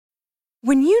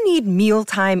When you need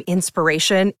mealtime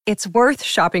inspiration, it's worth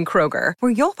shopping Kroger,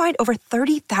 where you'll find over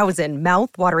 30,000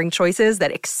 mouth-watering choices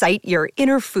that excite your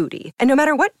inner foodie. And no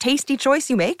matter what tasty choice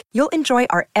you make, you'll enjoy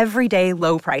our everyday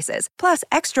low prices, plus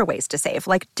extra ways to save,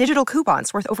 like digital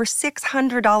coupons worth over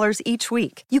 $600 each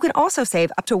week. You can also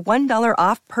save up to $1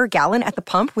 off per gallon at the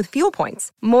pump with fuel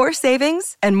points. More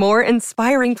savings and more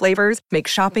inspiring flavors make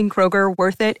shopping Kroger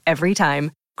worth it every time.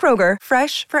 Kroger,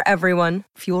 fresh for everyone.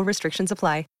 Fuel restrictions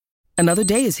apply. Another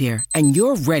day is here, and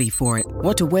you're ready for it.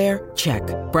 What to wear? Check.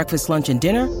 Breakfast, lunch, and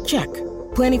dinner? Check.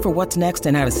 Planning for what's next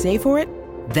and how to save for it?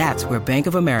 That's where Bank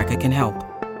of America can help.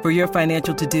 For your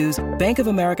financial to-dos, Bank of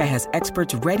America has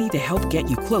experts ready to help get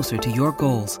you closer to your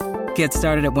goals. Get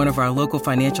started at one of our local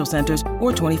financial centers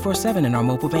or 24/7 in our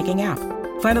mobile banking app.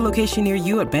 Find a location near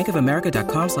you at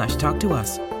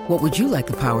bankofamerica.com/talktous. What would you like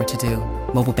the power to do?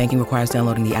 Mobile banking requires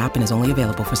downloading the app and is only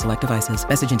available for select devices.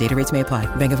 Message and data rates may apply.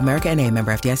 Bank of America N.A.,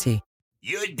 member FDIC.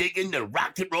 You're digging the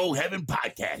Rock and Roll Heaven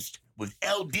podcast with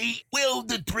LD, Will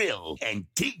the Thrill, and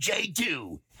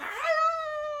TJ2.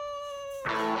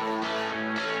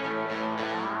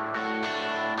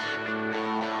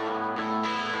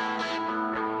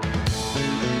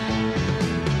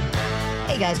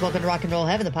 Hey guys, welcome to Rock and Roll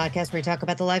Heaven, the podcast where we talk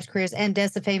about the lives, careers, and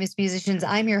deaths of famous musicians.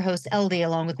 I'm your host, LD.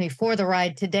 Along with me for the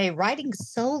ride today, riding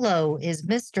solo is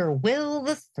Mr. Will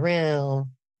the Thrill.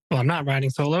 Well, I'm not riding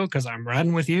solo because I'm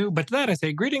riding with you, but to that I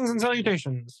say greetings and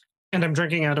salutations. And I'm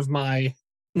drinking out of my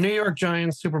New York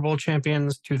Giants Super Bowl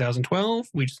champions 2012.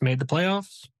 We just made the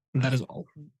playoffs. That is all.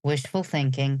 Wishful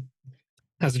thinking.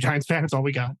 As a Giants fan, it's all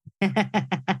we got.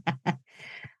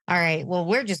 All right. Well,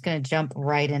 we're just going to jump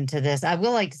right into this. I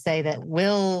will like to say that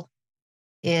Will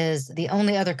is the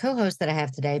only other co-host that I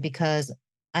have today because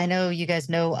I know you guys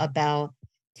know about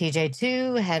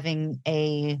TJ2 having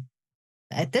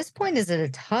at this point, is it a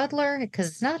toddler? Because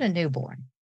it's not a newborn.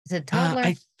 Is it a toddler?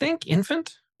 I think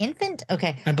infant. Infant?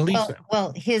 Okay. I believe so.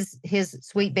 Well, his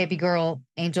sweet baby girl,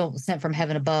 Angel sent from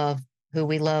heaven above, who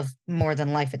we love more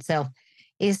than life itself,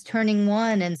 is turning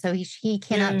 1. And so he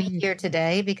cannot be here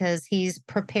today because he's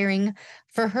preparing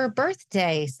for her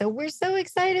birthday. So we're so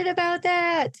excited about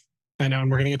that. I know.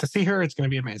 And we're going to get to see her. It's going to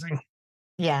be amazing.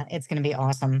 Yeah, it's going to be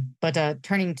awesome. But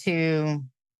turning to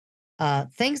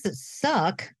things that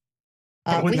suck.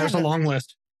 There's a long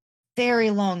list. Very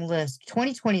long list.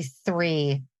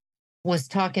 2023 was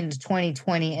talking to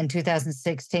 2020 and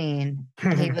 2016.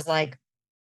 And he was like,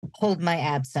 hold my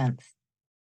absinthe.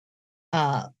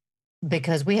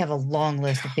 Because we have a long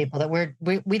list of people that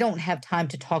we don't have time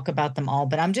to talk about them all,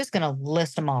 but I'm just going to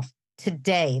list them off.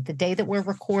 Today, the day that we're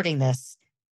recording this,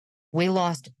 we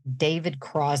lost David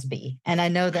Crosby. And I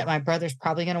know that my brother's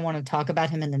probably going to want to talk about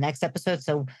him in the next episode,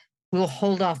 so we'll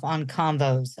hold off on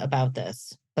convos about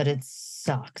this, but it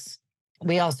sucks.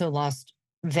 We also lost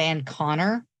Van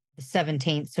Connor, the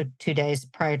 17th, so 2 days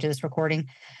prior to this recording.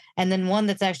 And then one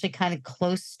that's actually kind of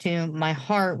close to my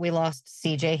heart, we lost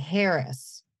CJ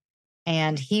Harris.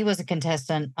 And he was a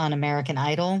contestant on American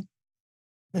Idol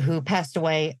who passed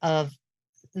away of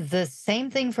the same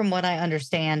thing from what I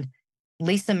understand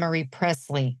Lisa Marie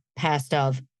Presley passed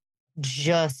of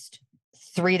just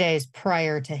 3 days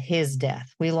prior to his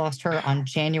death. We lost her on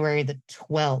January the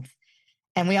 12th.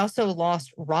 And we also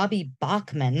lost Robbie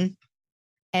Bachman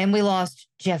and we lost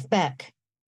Jeff Beck.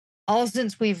 All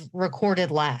since we've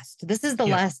recorded last. This is the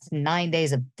last 9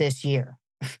 days of this year.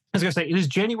 I was going to say, it is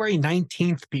January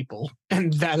 19th, people,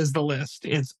 and that is the list.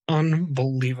 It's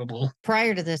unbelievable.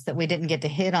 Prior to this that we didn't get to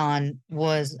hit on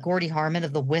was Gordy Harmon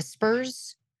of the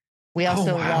Whispers. We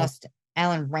also lost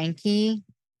Alan Ranke,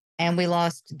 and we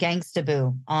lost Gangsta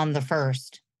Boo on the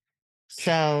 1st.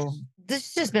 So this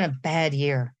has just been a bad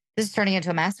year. This is turning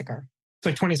into a massacre. It's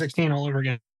like 2016 all over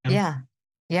again.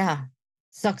 Yeah.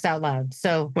 Sucks out loud.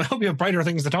 So well, I hope you have brighter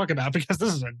things to talk about because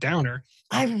this is a downer.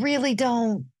 I really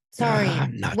don't. Sorry.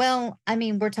 Nuts. Well, I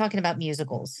mean, we're talking about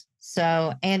musicals.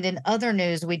 So, and in other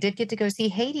news, we did get to go see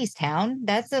Hadestown.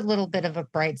 That's a little bit of a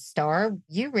bright star.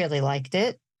 You really liked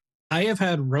it. I have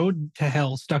had Road to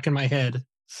Hell stuck in my head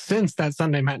since that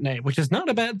Sunday matinee, which is not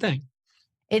a bad thing.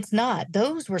 It's not.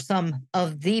 Those were some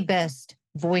of the best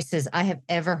voices I have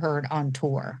ever heard on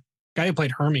tour. The guy who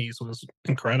played Hermes was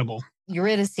incredible.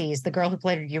 Eurydice, the girl who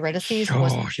played Eurydice, she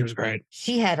was great.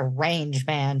 She had a range,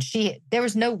 man. There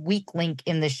was no weak link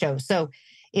in the show. So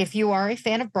if you are a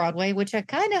fan of Broadway, which I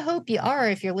kind of hope you are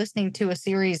if you're listening to a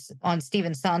series on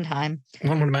Stephen Sondheim.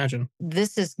 One would imagine.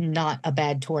 This is not a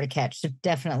bad tour to catch. So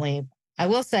definitely, I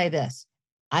will say this.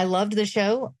 I loved the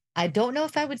show. I don't know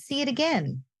if I would see it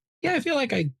again. Yeah, I feel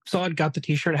like I saw it, got the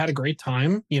T-shirt, had a great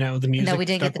time. You know, the music. No, we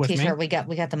didn't get the T-shirt. We got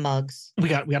the mugs. We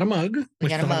got a mug. We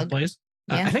got a mug. Place.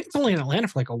 Yeah. I think it's only in Atlanta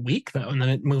for like a week, though, and then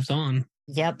it moves on.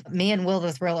 Yep. Me and Will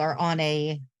the Thrill are on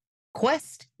a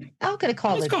quest. I'm going to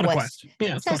call It's it called a a quest. quest.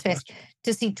 Yeah, it's Sounds called a fancy. quest.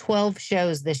 To see 12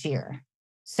 shows this year.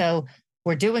 So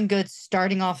we're doing good,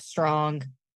 starting off strong.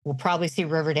 We'll probably see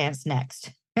Riverdance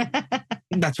next.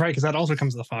 That's right, because that also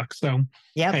comes to the Fox. So,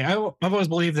 Yep. hey, I've always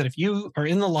believed that if you are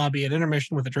in the lobby at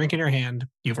intermission with a drink in your hand,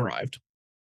 you've arrived.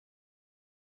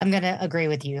 I'm going to agree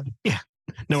with you. Yeah.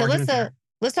 No so argument there.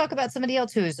 let's talk about somebody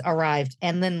else who's arrived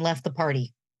and then left the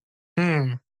party.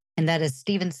 Hmm. And that is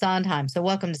Stephen Sondheim. So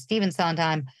welcome to Stephen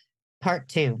Sondheim, part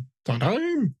 2.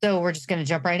 Sondheim. So we're just going to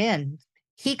jump right in.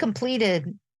 He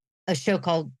completed a show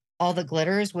called All That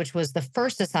Glitters, which was the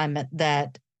first assignment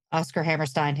that Oscar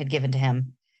Hammerstein had given to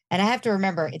him. And I have to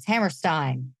remember, it's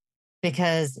Hammerstein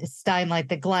because it's Stein like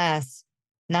the glass,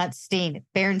 not Steen.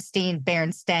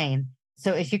 Berenstain.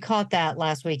 So if you caught that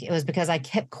last week, it was because I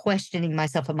kept questioning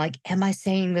myself. I'm like, am I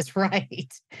saying this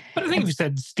right? But I think if you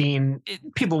said Steen,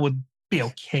 people would be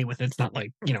okay with it. It's not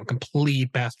like,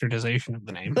 complete bastardization of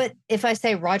the name. But if I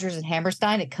say Rogers and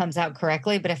Hammerstein, it comes out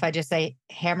correctly. But if I just say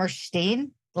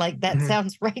Hammerstein, like that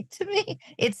sounds right to me.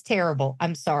 It's terrible.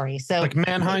 I'm sorry. So like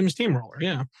Mannheim Steamroller.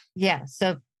 Yeah. Yeah.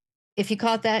 So if you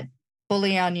caught that,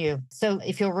 fully on you. So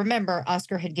if you'll remember,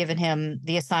 Oscar had given him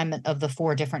the assignment of the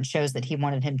 4 different shows that he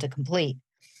wanted him to complete.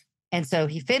 And so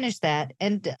he finished that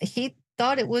and he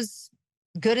thought it was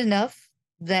good enough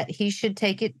that he should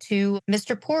take it to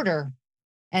Mr. Porter.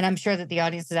 And I'm sure that the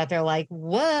audience is out there like,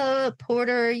 what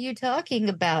Porter are you talking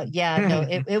about? Yeah, no,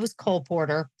 it was Cole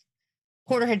Porter.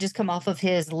 Porter had just come off of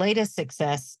his latest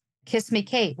success, Kiss Me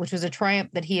Kate, which was a triumph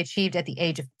that he achieved at the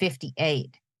age of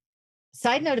 58.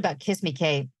 Side note about Kiss Me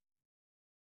Kate,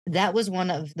 that was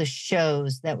one of the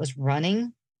shows that was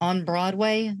running on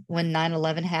Broadway when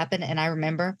 9/11 happened. And I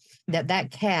remember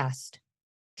that cast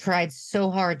tried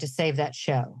so hard to save that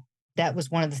show. That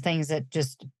was one of the things that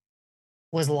just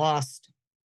was lost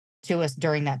to us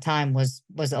during that time was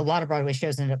a lot of Broadway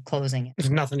shows ended up closing. There's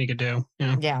nothing you could do.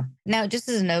 Yeah. Yeah. Now, just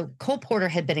as a note, Cole Porter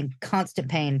had been in constant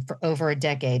pain for over a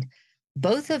decade.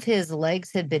 Both of his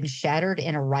legs had been shattered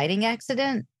in a riding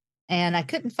accident. And I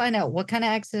couldn't find out what kind of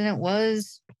accident it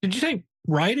was. Did you say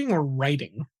riding or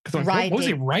writing? Because Riding. what was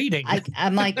he riding?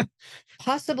 I'm like,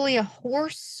 possibly a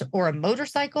horse or a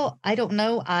motorcycle. I don't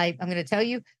know. I'm going to tell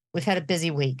you, we've had a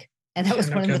busy week. And that was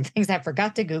one of the things I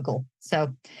forgot to Google.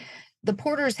 So the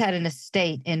Porters had an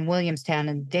estate in Williamstown,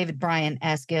 and David Bryant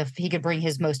asked if he could bring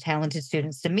his most talented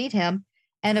students to meet him.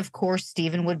 And of course,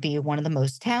 Stephen would be one of the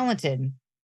most talented.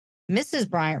 Mrs.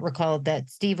 Bryant recalled that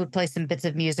Steve would play some bits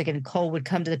of music and Cole would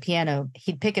come to the piano.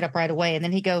 He'd pick it up right away. And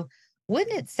then he'd go,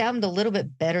 wouldn't it sound a little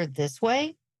bit better this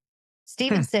way?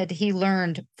 Stephen said he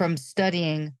learned from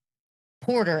studying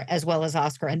Porter as well as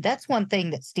Oscar. And that's one thing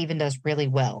that Stephen does really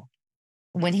well.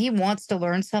 When he wants to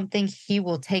learn something, he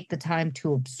will take the time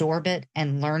to absorb it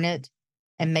and learn it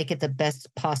and make it the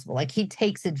best possible. Like he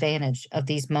takes advantage of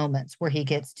these moments where he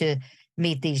gets to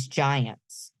meet these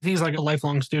giants. He's like a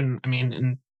lifelong student. I mean,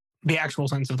 in the actual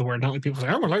sense of the word, not like people say,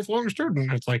 I'm a lifelong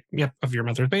student. It's like, yep, of your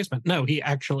mother's basement. No, he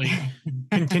actually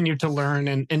continued to learn.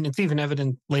 And it's even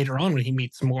evident later on when he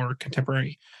meets more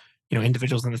contemporary,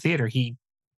 individuals in the theater, he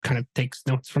kind of takes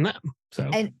notes from them.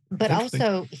 But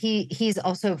also he's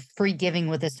also free giving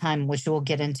with his time, which we'll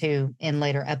get into in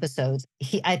later episodes.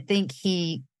 I think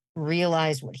he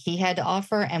realized what he had to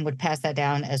offer and would pass that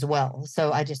down as well.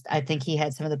 So I think he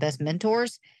had some of the best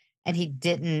mentors and he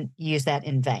didn't use that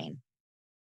in vain.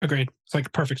 Agreed. It's like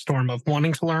a perfect storm of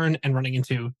wanting to learn and running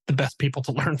into the best people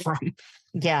to learn from.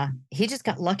 Yeah, he just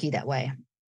got lucky that way.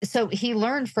 So he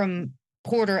learned from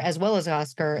Porter as well as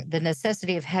Oscar the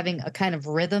necessity of having a kind of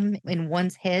rhythm in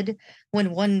one's head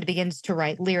when one begins to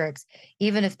write lyrics,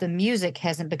 even if the music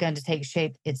hasn't begun to take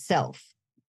shape itself.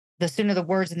 The sooner the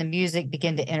words and the music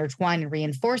begin to intertwine and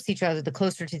reinforce each other, the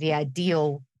closer to the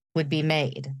ideal would be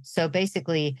made. So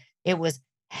basically, it was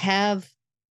have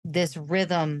this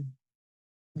rhythm,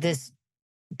 this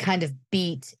kind of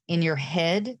beat in your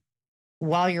head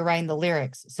while you're writing the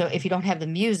lyrics. So if you don't have the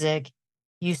music,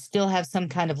 you still have some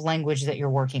kind of language that you're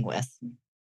working with.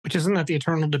 Which isn't that the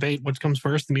eternal debate? What comes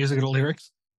first, the music or the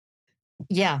lyrics?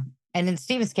 Yeah. And in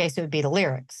Stephen's case, it would be the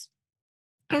lyrics.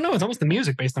 I don't know. It's almost the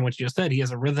music based on what you just said. He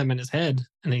has a rhythm in his head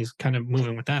and he's kind of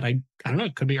moving with that. I don't know.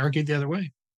 It could be argued the other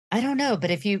way. I don't know. But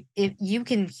if you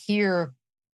can hear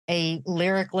a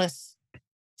lyricless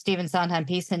Stephen Sondheim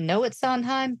piece and know it's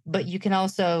Sondheim, but you can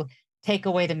also take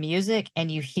away the music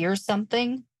and you hear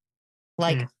something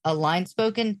like a line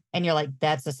spoken and you're like,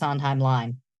 that's a Sondheim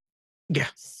line. Yeah.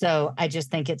 So I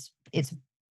just think it's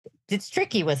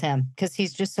tricky with him because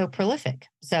he's just so prolific.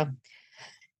 So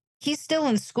he's still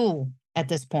in school at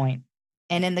this point.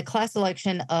 And in the class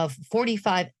selection of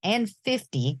 45 and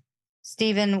 50,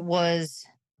 Stephen was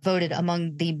voted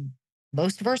among the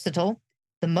most versatile,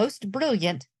 the most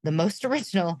brilliant, the most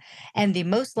original, and the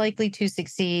most likely to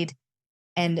succeed,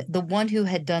 and the one who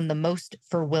had done the most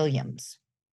for Williams.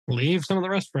 Leave some of the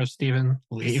rest for us, Stephen.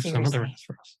 Leave some of the rest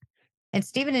for us. And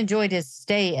Stephen enjoyed his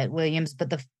stay at Williams, but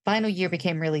the final year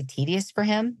became really tedious for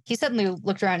him. He suddenly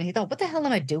looked around and he thought, what the hell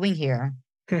am I doing here?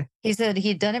 He said he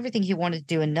had done everything he wanted to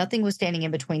do and nothing was standing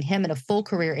in between him and a full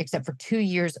career except for 2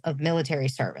 years of military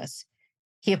service.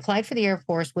 He applied for the Air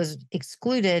Force, was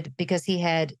excluded because he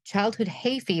had childhood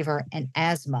hay fever and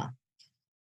asthma.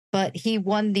 But he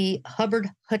won the Hubbard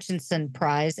Hutchinson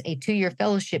Prize, a 2-year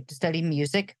fellowship to study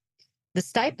music. The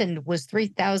stipend was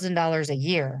 $3,000 a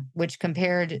year, which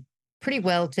compared pretty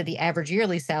well to the average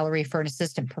yearly salary for an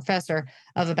assistant professor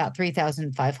of about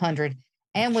 $3,500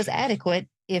 and was adequate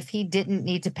if he didn't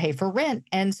need to pay for rent.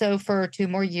 And so for 2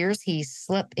 more years, he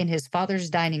slept in his father's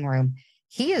dining room.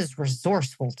 He is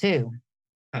resourceful, too.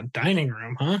 A dining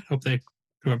room, huh? Hope they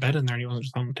threw a bed in there and he wasn't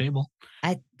just on the table.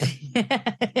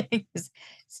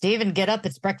 Stephen, get up.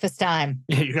 It's breakfast time.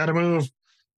 Yeah, you got to move.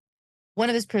 One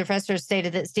of his professors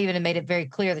stated that Stephen had made it very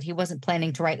clear that he wasn't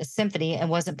planning to write a symphony and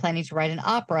wasn't planning to write an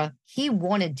opera. He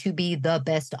wanted to be the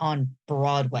best on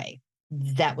Broadway.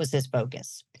 That was his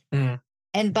focus. Mm.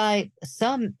 And by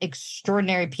some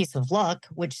extraordinary piece of luck,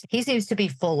 which he seems to be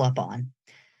full up on,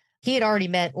 he had already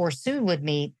met or soon would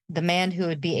meet the man who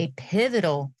would be a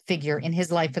pivotal figure in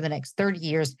his life for the next 30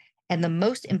 years and the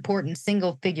most important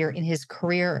single figure in his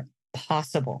career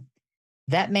possible.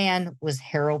 That man was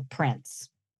Harold Prince.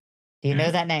 Do you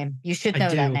know that name? You should know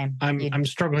that name. I'm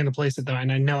struggling to place it, though,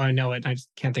 and I know it. I just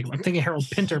can't think of it. I'm thinking Harold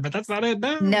Pinter, but that's not it.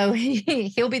 No,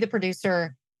 he'll be the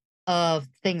producer of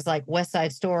things like West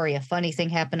Side Story, A Funny Thing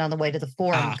Happened on the Way to the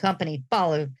Forum, Company,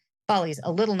 Follies,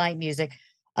 A Little Night Music,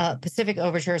 Pacific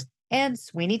Overtures, and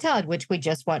Sweeney Todd, which we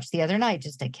just watched the other night,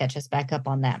 just to catch us back up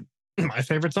on that. My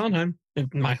favorite Sondheim, in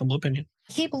my humble opinion.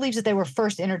 He believes that they were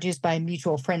first introduced by a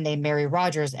mutual friend named Mary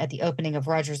Rogers at the opening of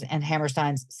Rogers and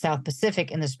Hammerstein's South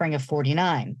Pacific in the spring of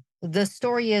 '49. The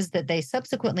story is that they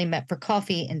subsequently met for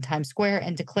coffee in Times Square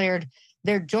and declared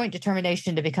their joint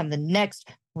determination to become the next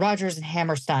Rogers and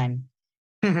Hammerstein.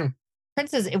 Prince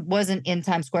says it wasn't in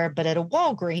Times Square, but at a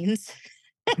Walgreens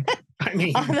I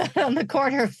mean, on the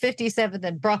corner of 57th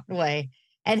and Broadway.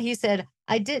 And he said,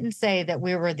 I didn't say that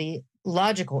we were the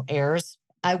logical heirs.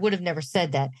 I would have never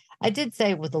said that. I did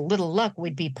say with a little luck,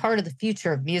 we'd be part of the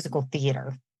future of musical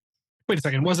theater. Wait a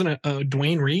second. Wasn't it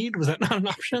Dwayne Reed? Was that not an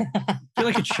option? I feel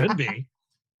like it should be.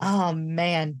 Oh,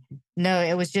 man. No,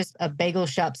 it was just a bagel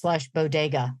shop /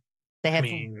 bodega. They have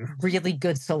really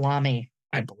good salami.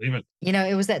 I believe it. You know,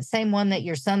 it was that same one that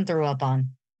your son threw up on.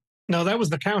 No, that was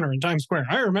the counter in Times Square.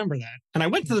 I remember that. And I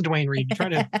went to the Dwayne Reed to try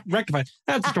to rectify.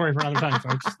 That's a story for another time,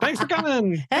 folks. Thanks for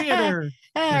coming. Theater.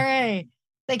 All right.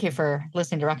 Thank you for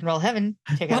listening to Rock and Roll Heaven.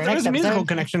 Well, that was a musical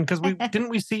connection because didn't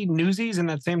we see Newsies in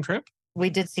that same trip? We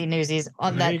did see Newsies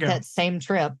on that same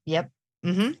trip. Yep.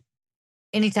 Mm-hmm.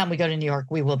 Anytime we go to New York,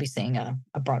 we will be seeing a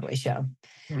Broadway show.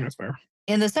 That's fair.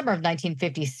 In the summer of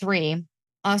 1953,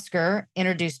 Oscar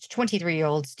introduced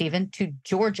 23-year-old Stephen to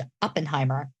George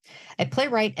Oppenheimer, a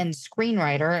playwright and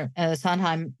screenwriter.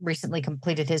 Sondheim recently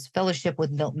completed his fellowship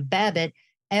with Milton Babbitt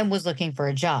and was looking for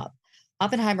a job.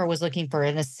 Oppenheimer was looking for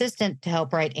an assistant to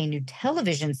help write a new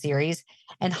television series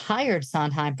and hired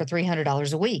Sondheim for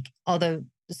 $300 a week, although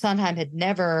Sondheim had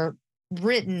never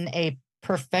written a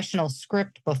professional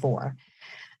script before.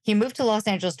 He moved to Los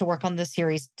Angeles to work on the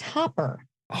series Topper.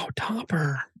 Oh,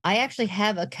 Topper. I actually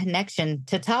have a connection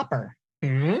to Topper.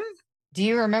 Mm-hmm. Do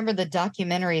you remember the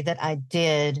documentary that I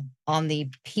did on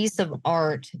the piece of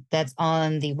art that's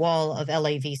on the wall of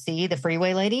LAVC, the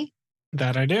Freeway Lady?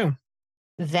 That I do.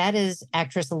 That is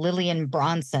actress Lillian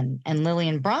Bronson. And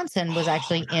Lillian Bronson was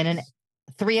actually in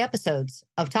 3 episodes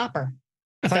of Topper.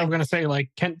 I thought you were going to say like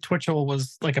Kent Twitchell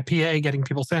was like a PA getting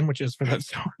people sandwiches for that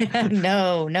story.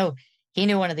 No. He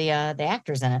knew one of the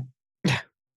actors in it.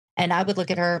 And I would look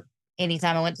at her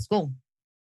anytime I went to school.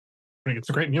 I think it's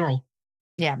a great mural.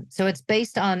 Yeah. So it's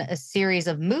based on a series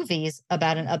of movies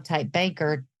about an uptight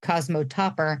banker, Cosmo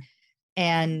Topper.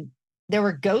 And there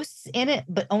were ghosts in it,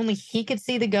 but only he could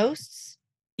see the ghosts.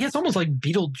 Yeah, it's almost like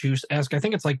Beetlejuice-esque. I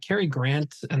think it's like Cary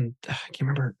Grant and I can't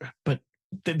remember, but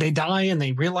they die and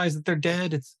they realize that they're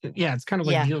dead. It's kind of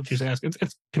like Beetlejuice-esque.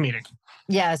 It's comedic.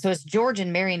 Yeah, so it's George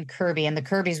and Marion Kirby, and the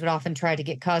Kirbys would often try to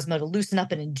get Cosmo to loosen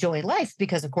up and enjoy life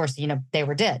because, of course, they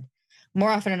were dead.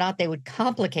 More often than not, they would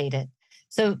complicate it.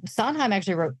 So Sondheim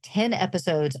actually wrote 10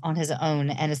 episodes on his own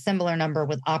and a similar number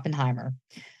with Oppenheimer.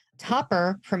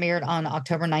 Topper premiered on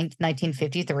October 9th,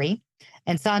 1953.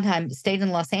 And Sondheim stayed in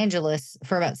Los Angeles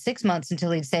for about 6 months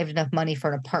until he'd saved enough money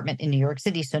for an apartment in New York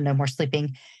City, so no more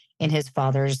sleeping in his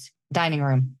father's dining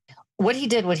room. What he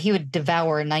did, what he would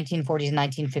devour in 1940s and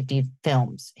 1950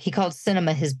 films. He called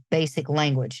cinema his basic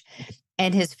language.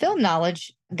 And his film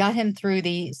knowledge got him through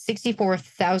the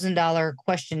 $64,000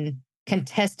 question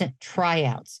contestant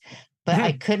tryouts. But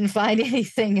I couldn't find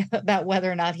anything about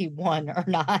whether or not he won or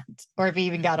not, or if he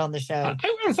even got on the show.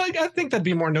 I think that'd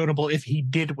be more notable if he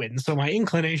did win. So my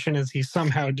inclination is he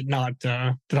somehow did not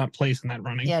place in that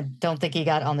running. Yeah, don't think he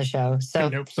got on the show. So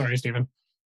nope, sorry, Stephen.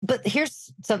 But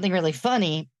here's something really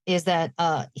funny is that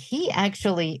he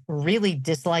actually really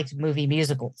disliked movie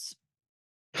musicals.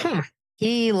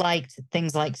 He liked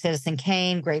things like Citizen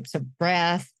Kane, Grapes of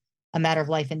Wrath, A Matter of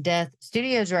Life and Death.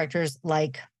 Studio directors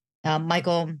like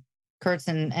Michael Kurtz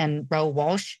and Raoul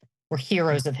Walsh were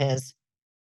heroes of his.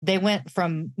 They went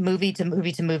from movie to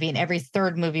movie to movie, and every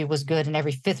third movie was good, and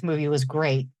every fifth movie was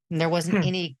great. And there wasn't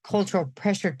any cultural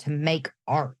pressure to make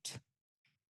art.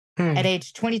 At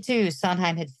age 22,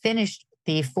 Sondheim had finished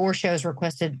the 4 shows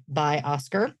requested by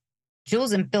Oscar.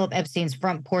 Jules and Philip Epstein's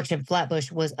Front Porch in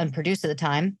Flatbush was unproduced at the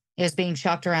time. It was being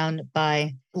shopped around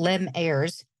by Lem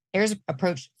Ayres. Ayres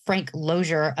approached Frank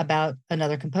Lozier about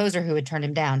another composer who had turned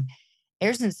him down.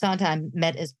 Ayres and Sondheim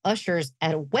met as ushers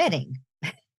at a wedding.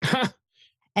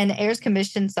 And Ayres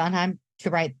commissioned Sondheim to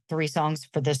write 3 songs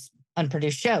for this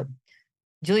unproduced show.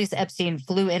 Julius Epstein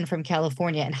flew in from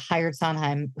California and hired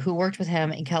Sondheim, who worked with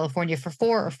him in California for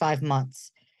 4 or 5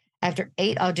 months. After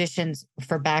 8 auditions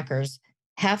for backers,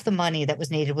 half the money that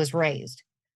was needed was raised.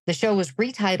 The show was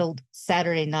retitled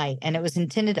Saturday Night, and it was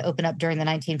intended to open up during the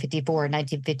 1954 and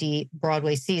 1950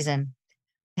 Broadway season.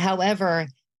 However,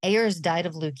 Ayres died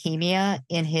of leukemia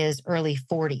in his early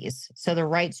 40s, so the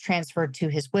rights transferred to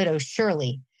his widow,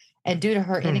 Shirley. And due to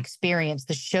her inexperience,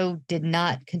 the show did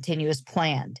not continue as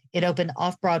planned. It opened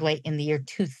off-Broadway in the year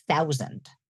 2000.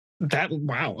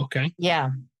 Wow, okay. Yeah.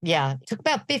 It took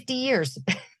about 50 years.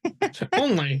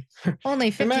 Only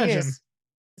 50 Imagine. years.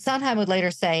 Sondheim would later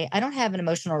say, I don't have an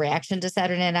emotional reaction to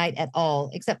Saturday Night at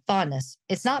all, except fondness.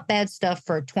 It's not bad stuff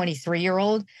for a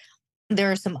 23-year-old.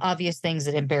 There are some obvious things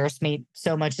that embarrass me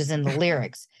so much as in the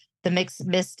lyrics. The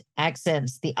missed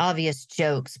accents, the obvious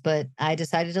jokes, but I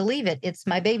decided to leave it. It's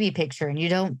my baby picture, and you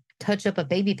don't touch up a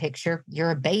baby picture.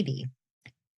 You're a baby.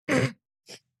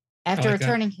 After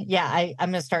returning, I'm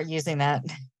going to start using that.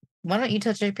 Why don't you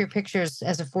touch up your pictures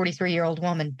as a 43-year-old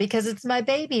woman? Because it's my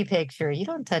baby picture. You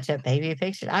don't touch up baby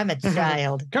pictures. I'm a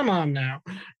child. Come on now.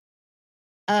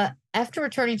 After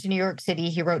returning to New York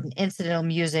City, he wrote an incidental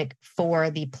music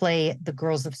for the play The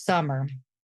Girls of Summer.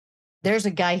 There's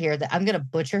a guy here that I'm going to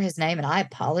butcher his name, and I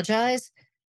apologize,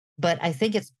 but I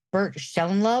think it's Bert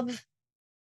Schellenlove,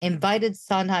 invited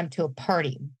Sondheim to a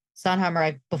party. Sondheim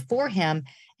arrived before him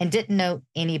and didn't know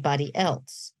anybody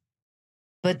else.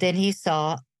 But then he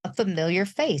saw a familiar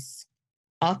face,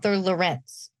 Arthur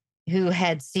Laurents, who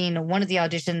had seen one of the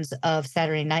auditions of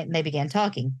Saturday Night, and they began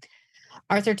talking.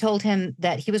 Arthur told him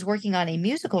that he was working on a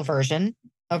musical version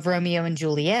of Romeo and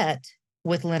Juliet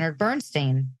with Leonard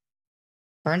Bernstein.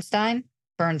 Bernstein.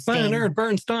 Leonard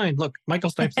Bernstein. Look, Michael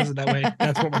Stipe says it that way.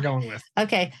 That's what we're going with.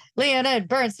 Okay, Leonard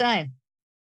Bernstein.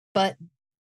 But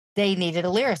they needed a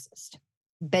lyricist.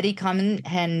 Betty Comyn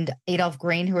and Adolph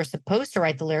Green, who were supposed to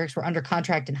write the lyrics, were under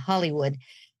contract in Hollywood.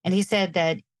 And he said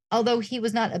that although he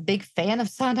was not a big fan of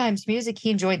Sondheim's music, he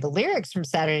enjoyed the lyrics from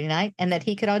Saturday Night and that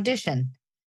he could audition.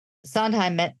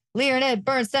 Sondheim met Leonard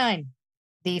Bernstein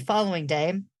the following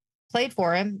day, played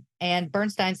for him, and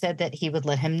Bernstein said that he would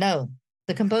let him know.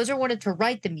 The composer wanted to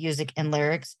write the music and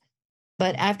lyrics,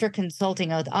 but after consulting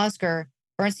with Oscar,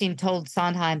 Bernstein told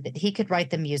Sondheim that he could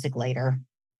write the music later.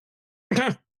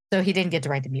 So he didn't get to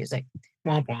write the music.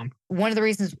 Womp womp. One of the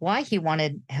reasons why he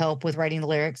wanted help with writing the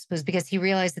lyrics was because he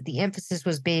realized that the emphasis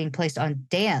was being placed on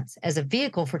dance as a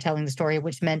vehicle for telling the story,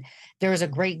 which meant there was a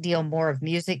great deal more of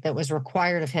music that was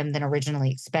required of him than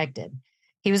originally expected.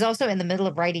 He was also in the middle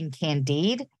of writing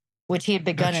Candide, which he had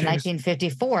begun in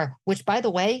 1954, which, by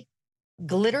the way,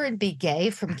 Glitter and Be Gay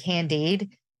from Candide,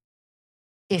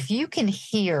 if you can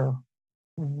hear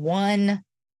one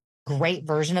great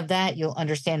version of that, you'll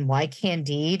understand why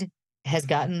Candide has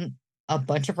gotten a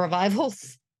bunch of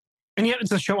revivals. And yet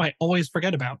it's a show I always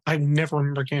forget about. I never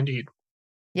remember Candide.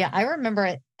 Yeah, I remember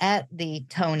it at the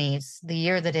Tonys, the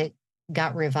year that it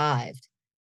got revived.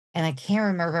 And I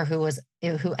can't remember who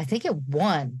I think it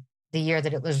won the year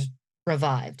that it was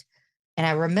revived. And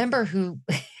I remember who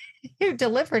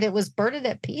delivered it was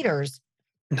Bernadette Peters.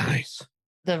 Nice.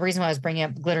 The reason why I was bringing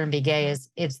up Glitter and Be Gay is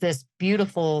it's this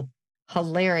beautiful,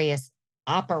 hilarious,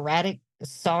 operatic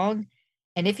song.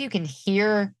 And if you can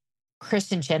hear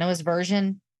Kristen Chenoweth's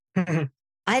version,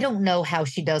 I don't know how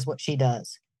she does what she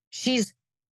does. She's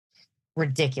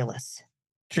ridiculous.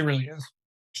 She really is.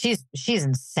 She's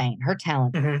insane. Her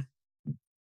talent,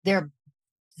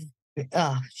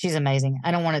 she's amazing.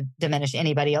 I don't want to diminish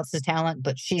anybody else's talent,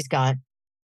 but she's got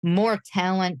more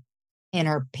talent in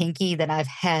her pinky than I've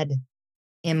had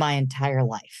in my entire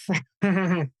life.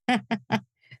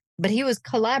 But he was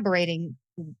collaborating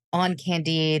on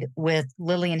Candide with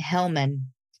Lillian Hellman,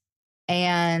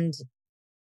 and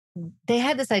they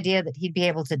had this idea that he'd be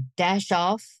able to dash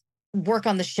off, work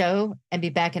on the show, and be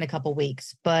back in a couple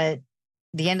weeks. But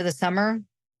the end of the summer,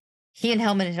 he and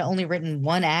Hellman had only written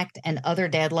one act, and other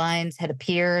deadlines had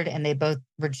appeared, and they both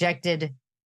rejected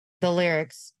the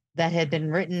lyrics that had been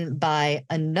written by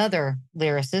another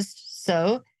lyricist.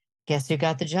 So guess who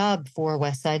got the job for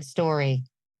West Side Story?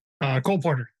 Cole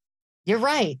Porter. You're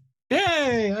right.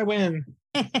 Yay, I win.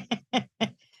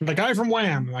 The guy from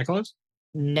Wham. Am I close?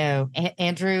 No,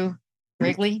 Andrew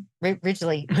Ridgeley.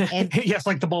 Yes,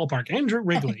 like the ballpark. Andrew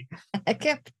Ridgeley.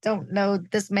 I don't know.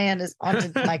 This man is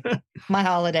haunted my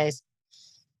holidays.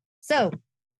 So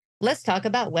let's talk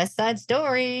about West Side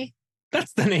Story.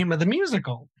 That's the name of the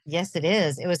musical. Yes, it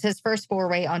is. It was his first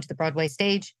foray onto the Broadway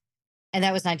stage, and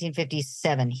that was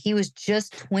 1957. He was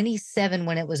just 27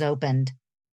 when it was opened.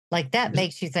 Like, that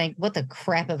makes you think, what the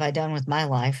crap have I done with my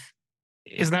life?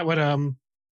 Isn't that what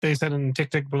they said in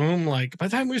Tick, Tick, Boom? Like, by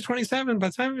the time he was 27,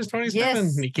 Yes.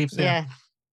 And he keeps it.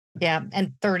 Yeah.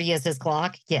 And 30 is his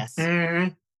clock. Yes.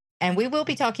 Mm-hmm. And we will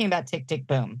be talking about Tick, Tick,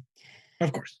 Boom.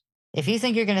 Of course. If you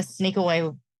think you're going to sneak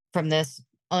away from this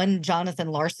Jonathan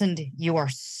Larson, you are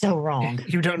so wrong.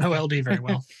 You don't know LD very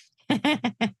well.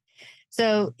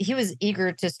 So he was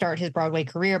eager to start his Broadway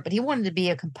career, but he wanted to be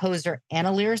a composer and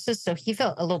a lyricist, so he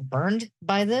felt a little burned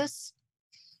by this.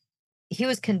 He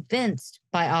was convinced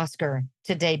by Oscar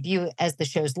to debut as the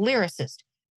show's lyricist,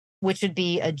 which would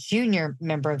be a junior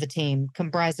member of the team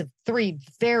comprised of three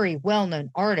very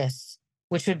well-known artists,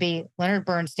 which would be Leonard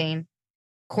Bernstein,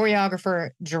 choreographer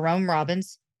Jerome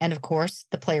Robbins, and of course,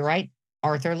 the playwright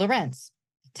Arthur Laurents.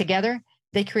 Together,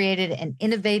 they created an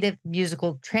innovative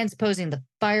musical transposing the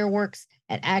fireworks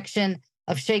and action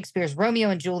of Shakespeare's Romeo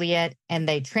and Juliet, and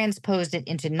they transposed it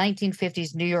into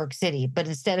 1950s New York City. But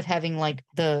instead of having like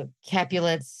the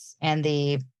Capulets and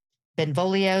the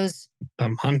Benvolios,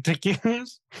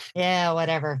 Montagues? Yeah,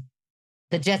 whatever.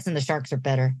 The Jets and the Sharks are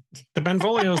better. The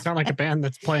Benvolios sound like a band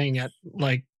that's playing at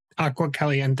like Aqua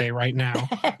Caliente right now.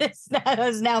 It's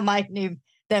now my new.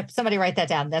 Somebody write that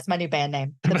down. That's my new band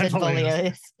name. The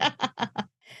Benvolios.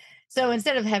 So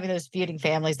instead of having those feuding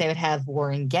families, they would have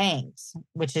warring gangs,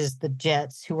 which is the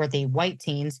Jets, who are the white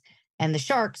teens, and the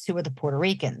Sharks, who are the Puerto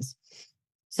Ricans.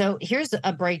 So here's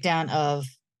a breakdown of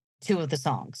two of the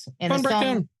songs. In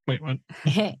Wait, what?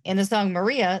 In the song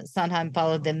Maria, Sondheim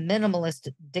followed the minimalist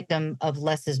dictum of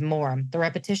less is more. The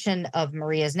repetition of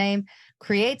Maria's name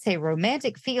creates a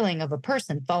romantic feeling of a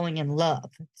person falling in love.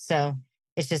 So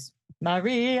it's just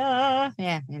Maria.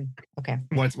 Yeah. Okay.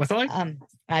 What's that like?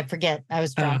 I forget. I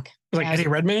was drunk. Like Eddie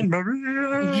Redmayne?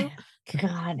 Maria.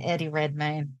 God, Eddie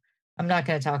Redmayne. I'm not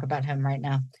going to talk about him right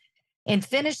now. In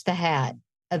Finish the Hat,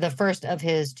 the first of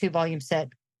his 2-volume set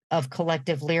of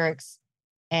collective lyrics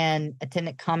and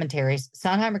attendant commentaries,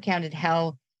 Sondheim recounted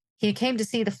how he came to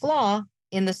see the flaw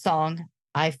in the song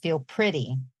I Feel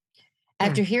Pretty.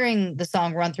 After hearing the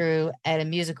song run through at a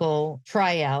musical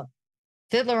tryout,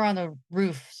 Fiddler on the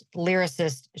Roof's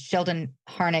lyricist Sheldon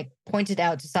Harnick pointed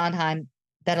out to Sondheim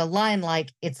that a line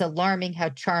like, "It's alarming how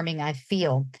charming I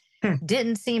feel,"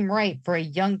 didn't seem right for a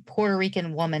young Puerto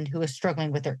Rican woman who was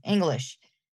struggling with her English.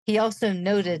 He also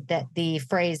noted that the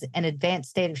phrase "an advanced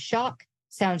state of shock"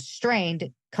 sounds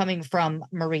strained coming from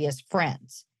Maria's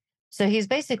friends. So he's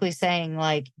basically saying,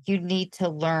 like, you need to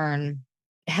learn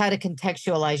how to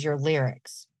contextualize your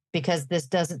lyrics because this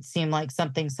doesn't seem like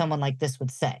something someone like this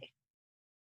would say.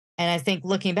 And I think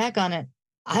looking back on it,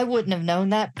 I wouldn't have known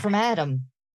that from Adam.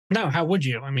 No, how would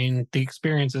you? I mean, the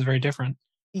experience is very different.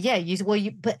 Yeah,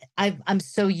 but I'm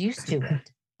so used to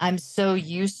it. I'm so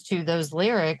used to those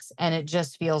lyrics, and it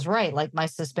just feels right. Like my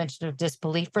suspension of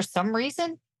disbelief for some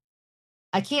reason.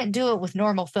 I can't do it with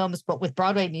normal films, but with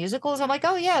Broadway musicals, I'm like,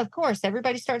 oh yeah, of course,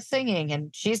 everybody starts singing,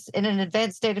 and she's in an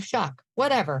advanced state of shock.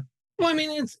 Whatever. Well, I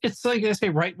mean, it's like I say,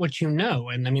 write what you know.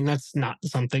 And I mean, that's not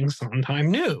something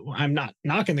Sondheim knew. I'm not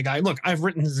knocking the guy. Look, I've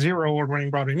written 0 award-winning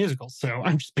Broadway musicals, so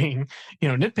I'm just being,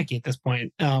 nitpicky at this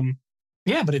point.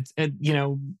 Yeah, but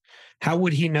how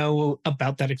would he know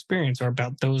about that experience or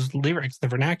about those lyrics, the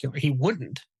vernacular? He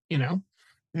wouldn't,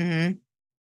 Mm-hmm.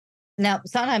 Now,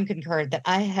 Sondheim concurred that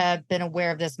I have been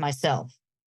aware of this myself.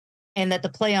 and that the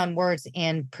play on words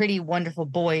in Pretty Wonderful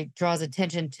Boy draws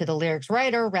attention to the lyrics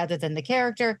writer rather than the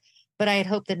character, but I had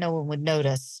hoped that no one would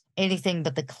notice anything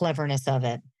but the cleverness of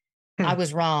it. I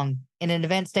was wrong. In an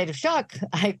event state of shock,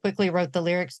 I quickly wrote the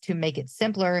lyrics to make it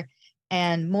simpler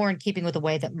and more in keeping with the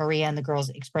way that Maria and the girls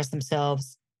express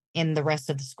themselves in the rest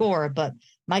of the score. But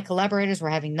my collaborators were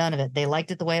having none of it. They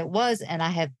liked it the way it was, and I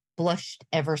have blushed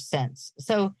ever since.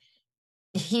 So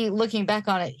looking back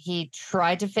on it, he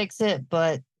tried to fix it,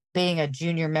 but being a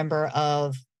junior member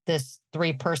of this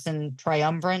 3-person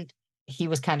triumvirate, he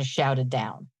was kind of shouted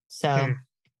down. So,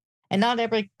 and not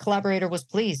every collaborator was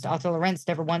pleased. Arthur Lawrence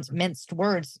never once minced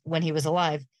words when he was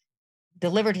alive,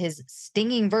 delivered his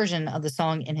stinging version of the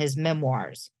song in his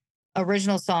memoirs.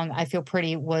 Original song, I Feel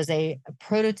Pretty, was a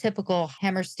prototypical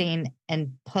Hammerstein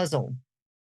and puzzle.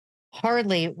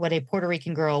 Hardly what a Puerto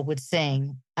Rican girl would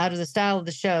sing, out of the style of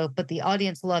the show, but the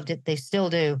audience loved it. They still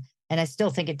do. And I still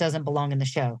think it doesn't belong in the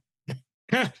show.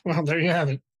 Well, there you have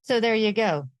it. So there you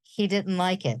go. He didn't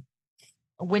like it.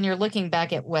 When you're looking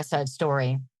back at West Side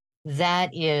Story, that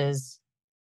is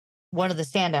one of the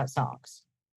standout songs.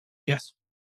 Yes.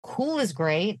 Cool is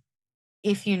great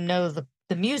if you know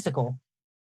the musical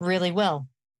really well.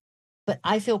 But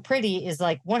I Feel Pretty is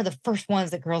like one of the first ones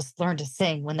that girls learn to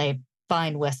sing when they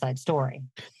find West Side Story.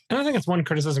 And I think it's one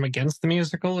criticism against the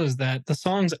musical is that the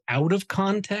songs out of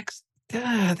context,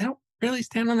 they don't really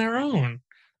stand on their own.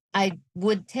 I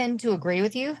would tend to agree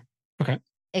with you. Okay.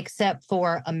 Except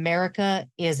for America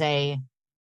is a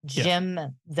gem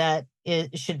that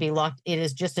should be locked. It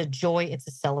is just a joy. It's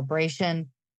a celebration.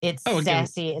 It's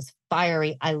sassy. It's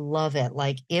fiery. I love it.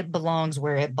 Like, it belongs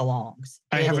where it belongs.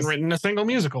 I haven't written a single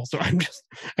musical, so I'm just,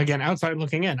 again, outside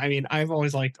looking in. I mean, I've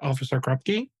always liked Officer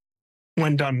Krupke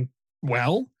when done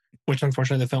well, which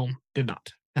unfortunately the film did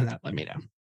not, and that let me down.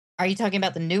 Are you talking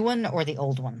about the new one or the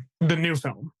old one? The new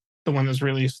film. The one that was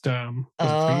released 2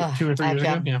 or 3 years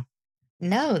ago? Yeah.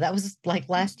 No, that was like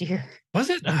last year. Was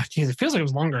it? Oh, geez, it feels like it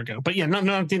was longer ago. But yeah, not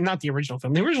the original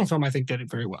film. The original film, I think, did it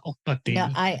very well. But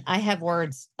I have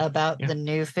words about the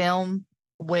new film,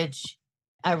 which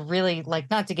I really like,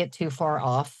 not to get too far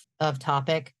off of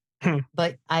topic,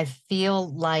 but I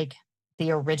feel like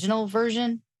the original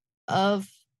version of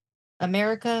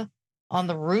America on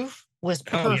the Roof was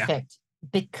perfect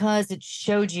because it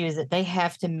showed you that they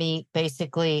have to meet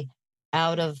basically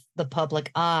out of the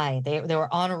public eye. They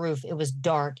were on a roof. It was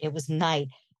dark. It was night.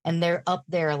 And they're up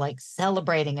there like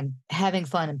celebrating and having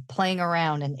fun and playing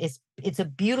around. And it's a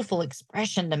beautiful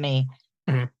expression to me.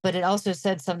 Mm-hmm. But it also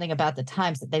said something about the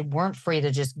times that they weren't free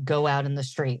to just go out in the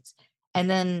streets. And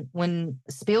then when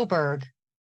Spielberg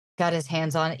got his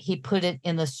hands on it, he put it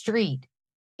in the street,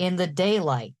 in the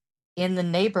daylight, in the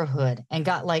neighborhood, and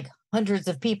got like hundreds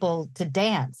of people to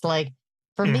dance. Like,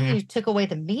 for me, you took away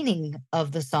the meaning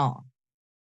of the song.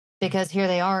 Because here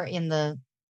they are in the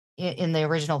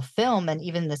original film and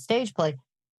even the stage play,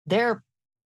 they're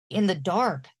in the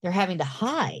dark. They're having to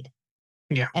hide.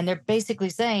 Yeah. And they're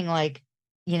basically saying, like,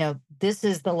 this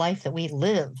is the life that we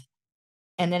live.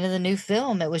 And then in the new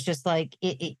film, it was just like,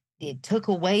 it took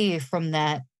away from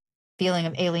that feeling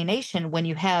of alienation when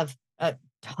you have a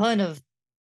ton of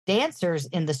dancers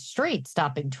in the street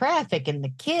stopping traffic and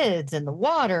the kids and the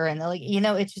water. And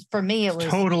it's just, for me, it was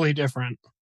totally different.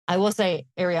 I will say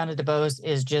Ariana DeBose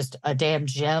is just a damn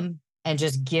gem, and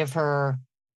just give her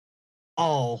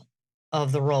all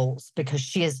of the roles because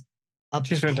she's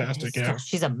fantastic. Yeah.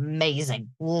 She's amazing.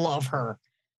 Love her.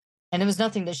 And it was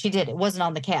nothing that she did. It wasn't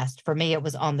on the cast. For me, it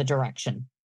was on the direction.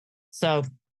 So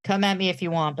come at me if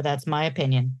you want, but that's my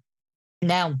opinion.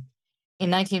 Now, in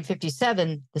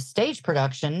 1957, the stage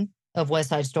production of West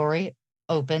Side Story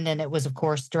opened, and it was, of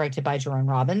course, directed by Jerome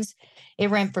Robbins. It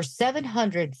ran for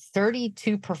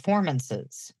 732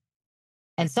 performances.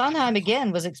 And Sondheim,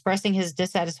 again, was expressing his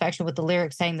dissatisfaction with the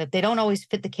lyrics, saying that they don't always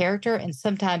fit the character, and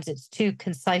sometimes it's too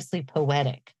concisely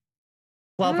poetic.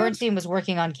 While Bernstein was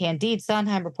working on Candide,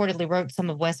 Sondheim reportedly wrote some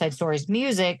of West Side Story's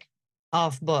music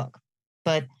off book.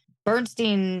 But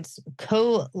Bernstein's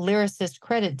co-lyricist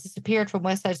credit disappeared from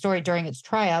West Side Story during its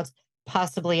tryouts,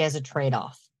 possibly as a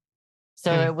trade-off.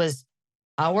 So it was,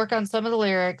 I'll work on some of the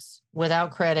lyrics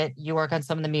without credit. You work on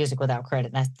some of the music without credit.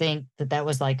 And I think that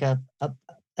was like an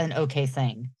okay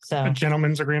thing. So a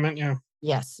gentleman's agreement, yeah.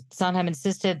 Yes. Sondheim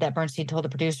insisted that Bernstein told the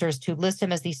producers to list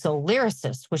him as the sole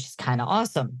lyricist, which is kind of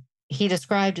awesome. He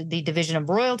described the division of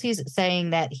royalties, saying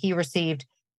that he received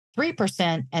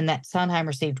 3% and that Sondheim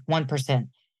received 1%.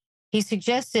 He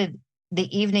suggested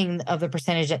the evening of the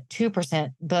percentage at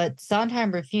 2%, but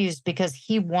Sondheim refused because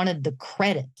he wanted the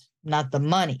credit, not the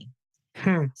money.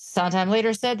 Sondheim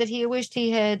later said that he wished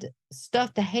he had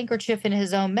stuffed a handkerchief in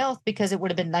his own mouth because it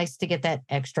would have been nice to get that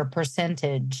extra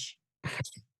percentage.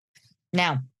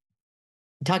 Now,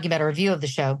 talking about a review of the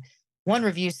show, one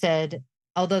review said,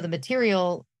 although the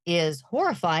material is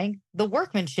horrifying, the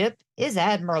workmanship is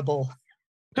admirable.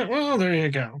 Well, there you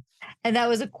go. And that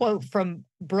was a quote from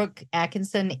Brooke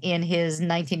Atkinson in his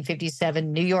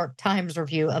 1957 New York Times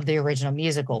review of the original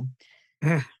musical.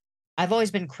 I've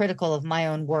always been critical of my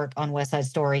own work on West Side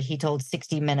Story, he told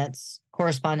 60 Minutes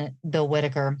correspondent Bill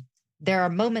Whitaker. There are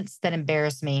moments that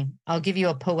embarrass me. I'll give you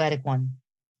a poetic one.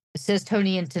 Says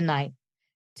Tony in Tonight.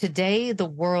 Today, the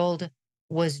world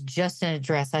was just an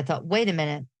address. I thought, wait a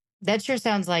minute. That sure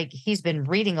sounds like he's been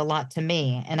reading a lot to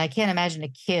me. And I can't imagine a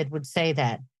kid would say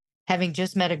that. Having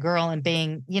just met a girl and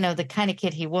being, the kind of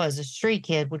kid he was, a street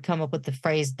kid would come up with the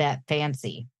phrase that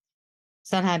fancy.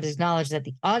 Sondheim acknowledged that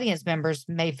the audience members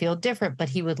may feel different, but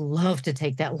he would love to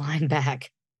take that line back.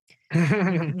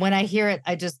 When I hear it,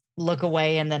 I just look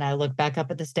away and then I look back up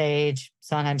at the stage.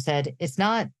 Sondheim said, it's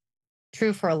not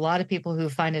true for a lot of people who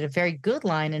find it a very good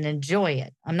line and enjoy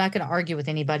it. I'm not going to argue with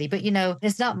anybody, but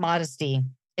it's not modesty.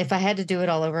 If I had to do it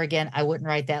all over again, I wouldn't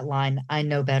write that line. I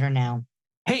know better now.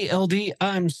 Hey, LD,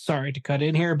 I'm sorry to cut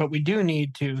in here, but we do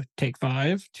need to take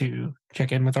 5 to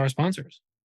check in with our sponsors.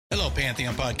 Hello,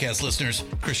 Pantheon Podcast listeners.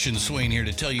 Christian Swain here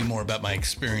to tell you more about my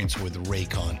experience with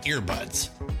Raycon earbuds.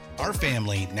 Our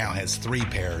family now has 3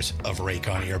 pairs of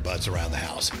Raycon earbuds around the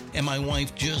house, and my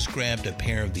wife just grabbed a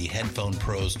pair of the Headphone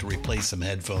Pros to replace some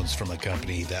headphones from a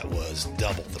company that was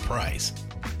double the price.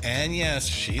 And yes,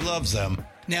 she loves them.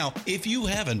 Now, if you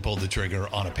haven't pulled the trigger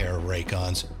on a pair of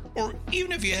Raycons, or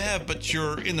even if you have, but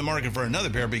you're in the market for another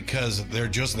pair because they're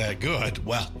just that good,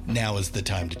 well, now is the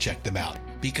time to check them out,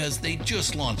 because they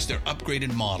just launched their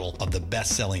upgraded model of the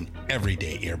best-selling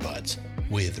everyday earbuds.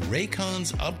 With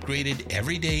Raycon's upgraded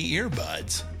everyday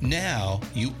earbuds, now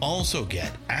you also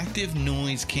get active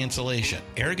noise cancellation,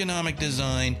 ergonomic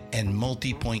design, and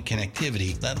multi-point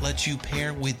connectivity that lets you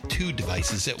pair with 2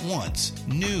 devices at once.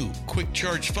 New quick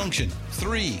charge function,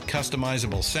 3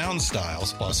 customizable sound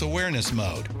styles, plus awareness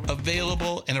mode.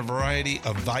 Available in a variety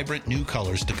of vibrant new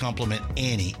colors to complement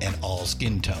any and all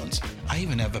skin tones. I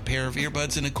even have a pair of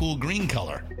earbuds in a cool green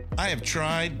color. I have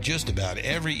tried just about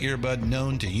every earbud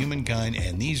known to humankind,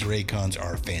 and these Raycons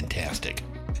are fantastic.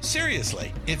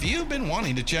 Seriously, if you've been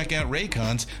wanting to check out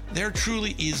Raycons, there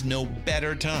truly is no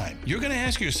better time. You're going to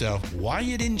ask yourself why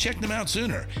you didn't check them out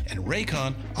sooner, and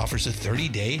Raycon offers a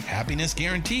 30-day happiness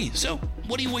guarantee. So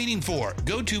what are you waiting for?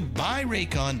 Go to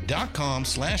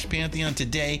buyraycon.com/Pantheon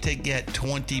today to get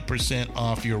 20%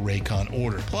 off your Raycon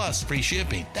order, plus free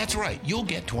shipping. That's right, you'll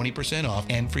get 20% off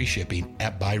and free shipping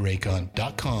at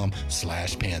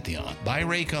buyraycon.com/Pantheon.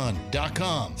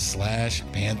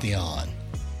 buyraycon.com/Pantheon.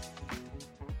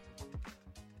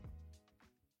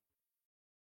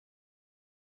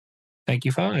 Thank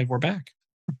you, 5. We're back.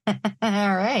 All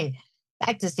right.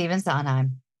 Back to Stephen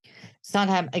Sondheim.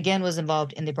 Sondheim again was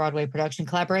involved in the Broadway production,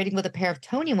 collaborating with a pair of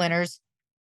Tony winners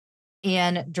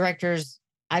and directors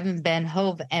Ivan Van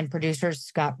Hove and producers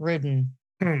Scott Rudin.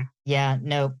 Yeah,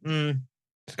 no.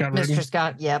 Scott Rudin. Mr.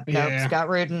 Scott, yep, Yeah. nope. Scott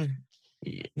Rudin.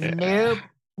 Yeah. Nope.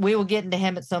 We will get into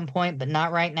him at some point, but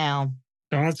not right now.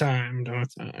 Don't have time.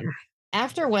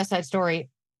 After West Side Story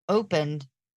opened,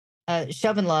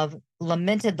 Chauvin Love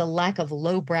lamented the lack of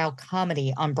lowbrow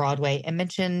comedy on Broadway and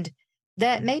mentioned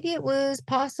that maybe it was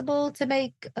possible to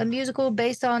make a musical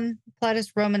based on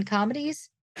Plautus Roman comedies.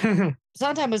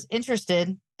 Sondheim was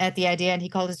interested at the idea, and he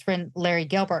called his friend Larry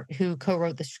Gelbart, who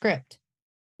co-wrote the script.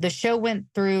 The show went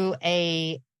through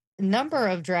a number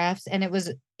of drafts, and it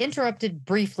was interrupted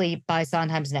briefly by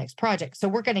Sondheim's next project. So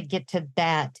we're going to get to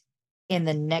that in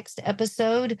the next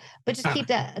episode, but just keep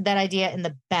that idea in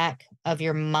the back of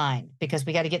your mind, because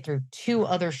we got to get through 2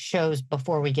 other shows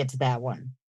before we get to that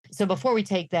one. So before we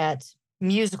take that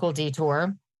musical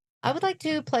detour, I would like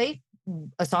to play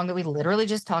a song that we literally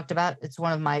just talked about. It's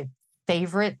one of my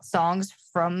favorite songs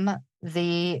from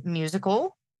the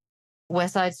musical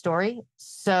West Side Story.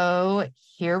 So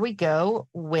here we go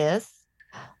with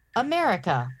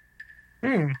America.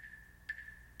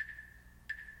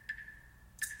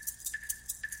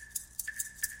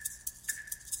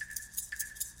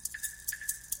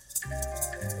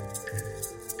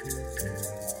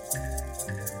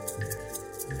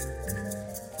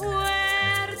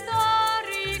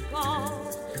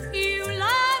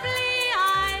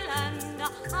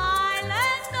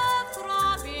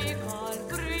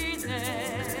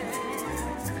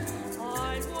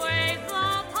 Always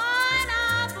the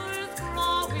pineapples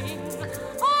growing,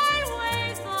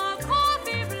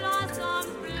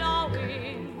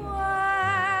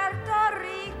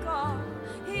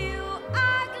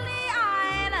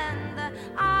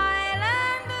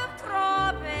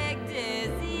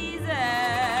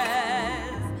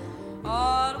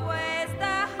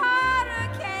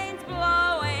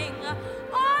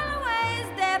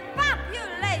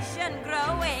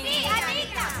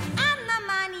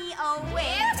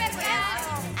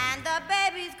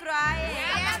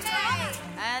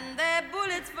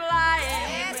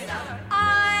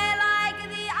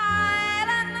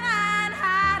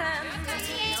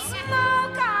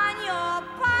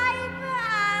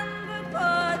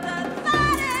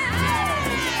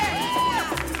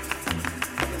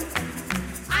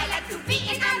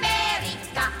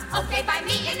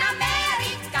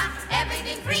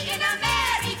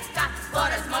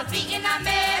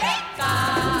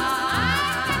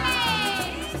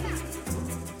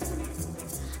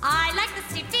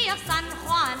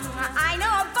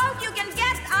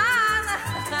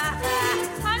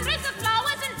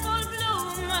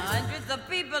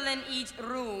 in each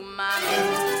room.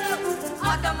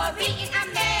 Automobile in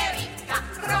America,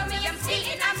 chromium steel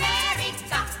in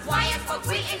America, wires for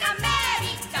free in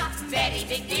America, very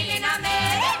big deal in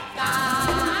America.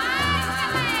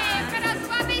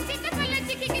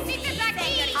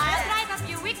 I'll drive a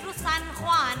Buick through San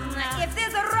Juan. If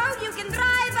there's a road you can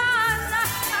drive on,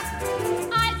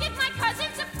 I'll give my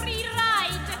cousins a free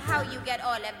ride. How you get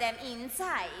all of them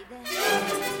inside?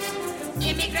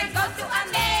 Immigrant goes to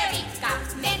America,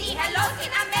 many hellos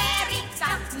in America,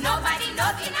 nobody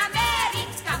knows in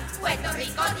America, Puerto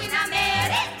Rico's in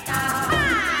America.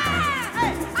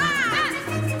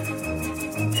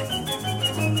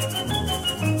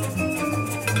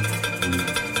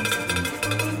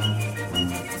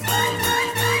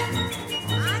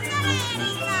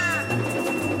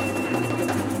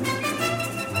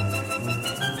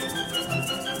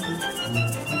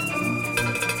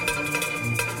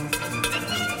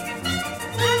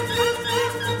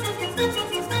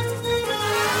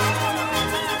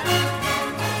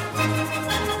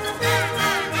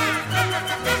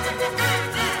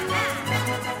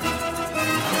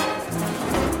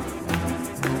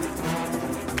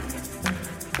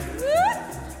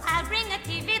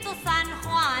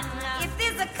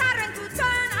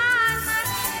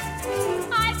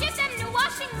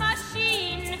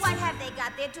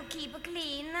 To keep it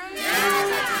clean.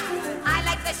 I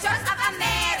like the shores of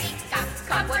America.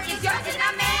 Comfort is yours in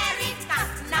America.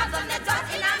 Now on the doors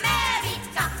in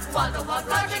America. Wall-to-wall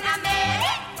roads in America.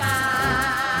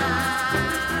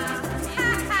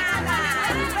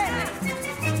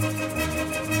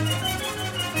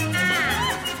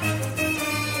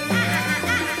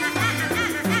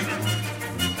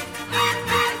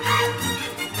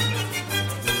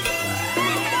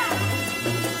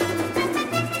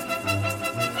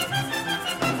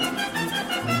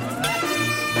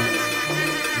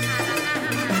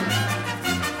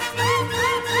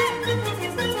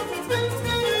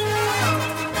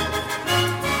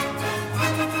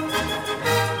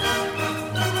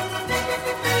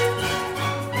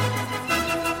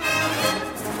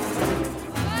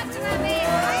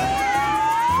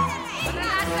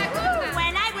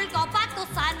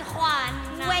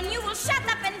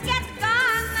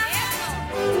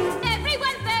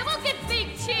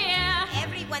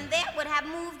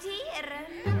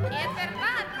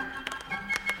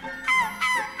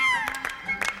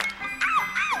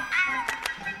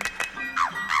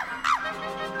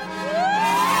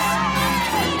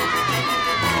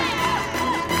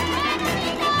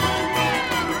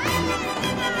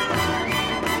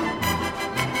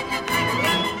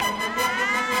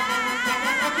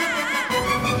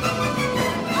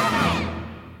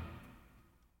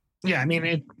 Yeah, I mean,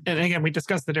 and again, we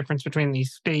discussed the difference between the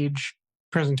stage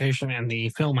presentation and the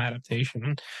film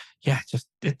adaptation. Yeah,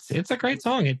 it's a great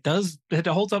song. It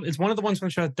holds up. It's one of the ones from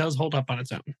the show that does hold up on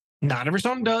its own. Not every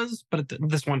song does, but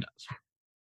this one does.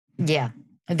 Yeah,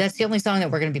 that's the only song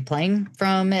that we're going to be playing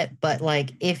from it. But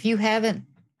like, if you haven't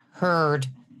heard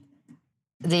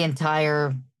the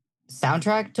entire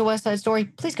soundtrack to West Side Story,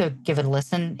 please go give it a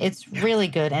listen. It's really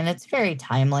good and it's very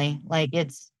timely. Like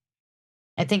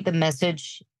I think the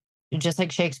message, just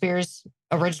like Shakespeare's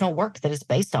original work that it's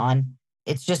based on,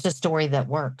 it's just a story that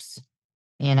works,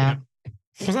 you know? Yeah.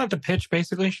 Wasn't that the pitch,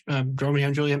 basically? Romeo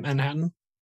and Juliet Manhattan?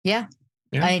 Yeah.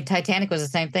 I mean, Titanic was the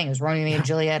same thing. It was Romeo and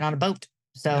Juliet on a boat.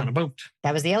 So on a boat.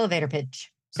 That was the elevator pitch.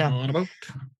 So on a boat.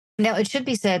 Now, it should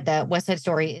be said that West Side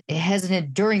Story has an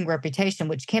enduring reputation,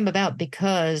 which came about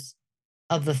because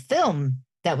of the film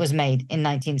that was made in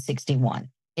 1961.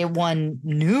 It won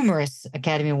numerous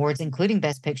Academy Awards, including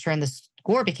Best Picture, and the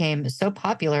score became so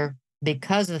popular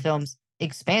because of the film's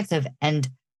expansive and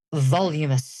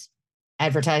voluminous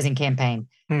advertising campaign.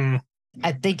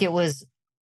 I think it was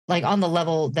like on the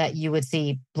level that you would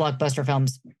see blockbuster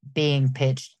films being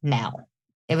pitched now.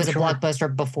 It was a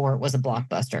blockbuster before it was a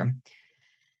blockbuster.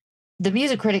 The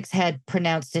music critics had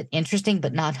pronounced it interesting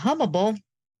but not hummable,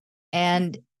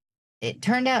 and it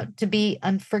turned out to be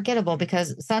unforgettable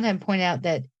because Sondheim pointed out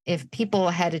that if people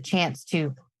had a chance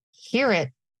to hear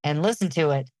it and listen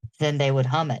to it, then they would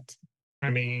hum it. I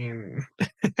mean...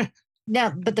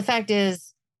 Now, but the fact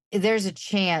is, there's a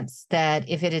chance that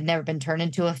if it had never been turned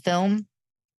into a film,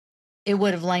 it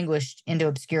would have languished into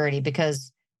obscurity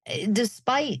because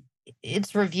despite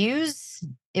its reviews,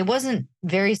 it wasn't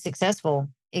very successful.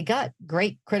 It got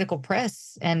great critical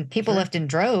press and people left in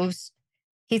droves.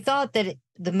 He thought that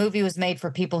the movie was made for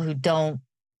people who don't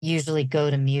usually go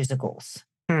to musicals.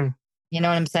 You know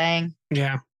what I'm saying?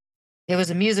 Yeah. It was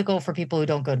a musical for people who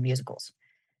don't go to musicals.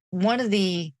 One of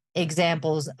the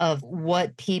examples of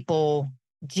what people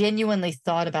genuinely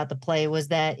thought about the play was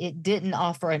that it didn't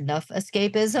offer enough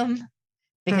escapism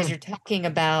because you're talking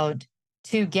about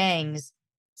two gangs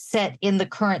set in the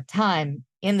current time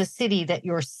in the city that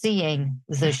you're seeing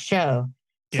the show.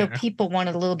 So people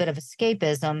wanted a little bit of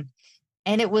escapism,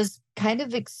 and it was kind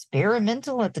of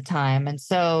experimental at the time. And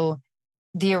so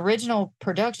the original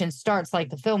production starts like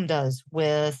the film does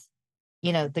with,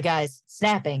 you know, the guys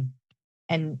snapping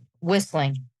and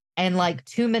whistling. And like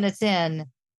 2 minutes in,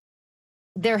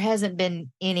 there hasn't been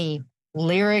any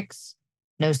lyrics,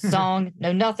 no song,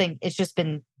 no nothing. It's just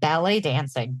been ballet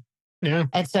dancing. Yeah.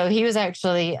 And so he was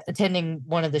actually attending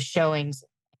one of the showings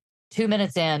 2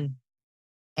 minutes in,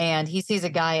 and he sees a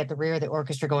guy at the rear of the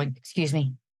orchestra going, excuse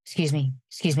me, excuse me,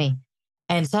 excuse me.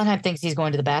 And Sondheim thinks he's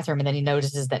going to the bathroom, and then he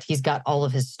notices that he's got all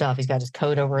of his stuff. He's got his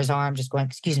coat over his arm, just going,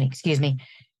 excuse me, excuse me.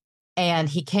 And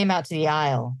he came out to the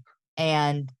aisle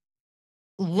and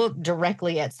looked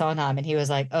directly at Sondheim, and he was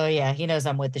like, oh yeah, he knows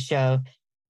I'm with the show,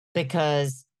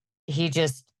 because he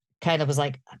just kind of was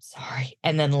like, I'm sorry,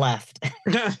 and then left.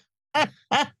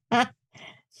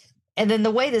 And then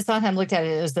the way that Sondheim looked at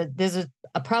it was that this is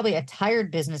probably a tired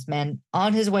businessman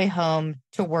on his way home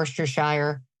to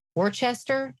Worcestershire.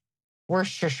 Worcester?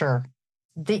 Worcestershire.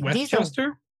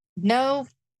 Westchester? No,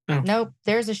 Oh. nope.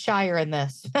 There's a shire in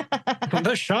this.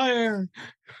 The Shire.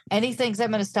 And he thinks,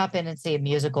 I'm going to stop in and see a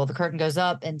musical. The curtain goes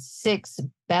up, and 6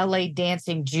 ballet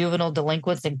dancing juvenile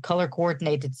delinquents in color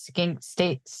coordinated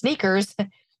sneakers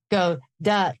go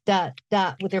dot, dot,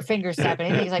 dot with their fingers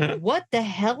tapping. And he's like, what the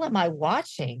hell am I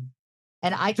watching?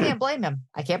 And I can't blame him.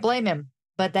 I can't blame him.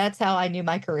 But that's how I knew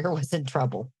my career was in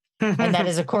trouble. And that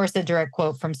is, of course, a direct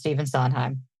quote from Stephen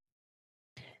Sondheim.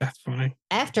 That's funny.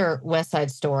 After West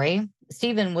Side Story,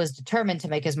 Stephen was determined to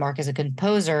make his mark as a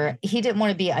composer. He didn't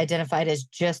want to be identified as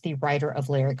just the writer of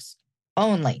lyrics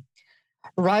only.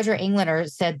 Roger Englander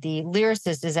said the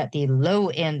lyricist is at the low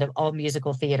end of all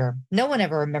musical theater. No one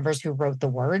ever remembers who wrote the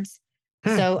words.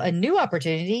 So a new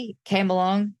opportunity came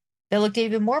along that looked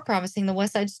even more promising than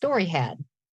West Side Story had.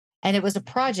 And it was a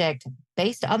project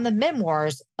based on the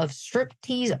memoirs of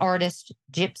striptease artist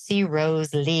Gypsy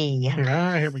Rose Lee.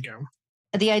 Here we go.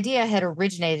 The idea had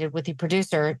originated with the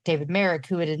producer, David Merrick,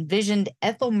 who had envisioned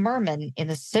Ethel Merman in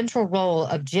the central role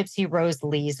of Gypsy Rose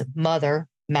Lee's mother,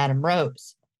 Madame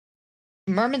Rose.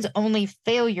 Merman's only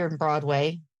failure in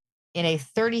Broadway in a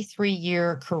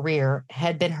 33-year career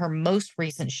had been her most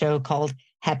recent show called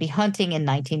Happy Hunting in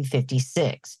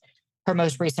 1956. Her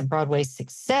most recent Broadway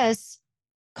success,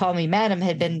 Call Me Madam,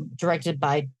 had been directed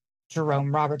by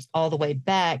Jerome Roberts all the way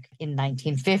back in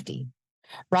 1950.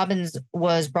 Robbins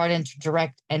was brought in to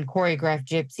direct and choreograph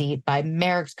Gypsy by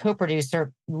Merrick's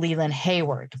co-producer, Leland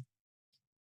Hayward.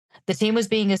 The team was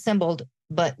being assembled,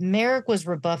 but Merrick was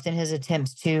rebuffed in his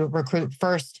attempts to recruit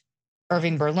first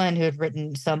Irving Berlin, who had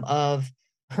written some of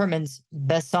Herman's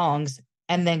best songs,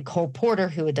 and then Cole Porter,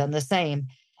 who had done the same.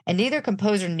 And neither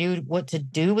composer knew what to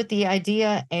do with the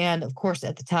idea. And of course,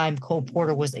 at the time, Cole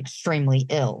Porter was extremely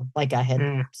ill, like I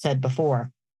had said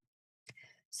before.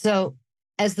 So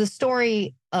as the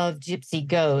story of Gypsy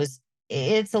goes,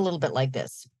 it's a little bit like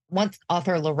this. Once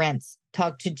author Lawrence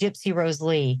talked to Gypsy Rose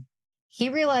Lee, he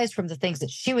realized from the things that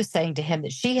she was saying to him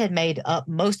that she had made up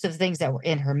most of the things that were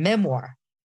in her memoir.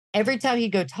 Every time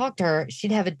he'd go talk to her,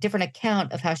 she'd have a different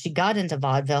account of how she got into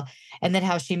vaudeville and then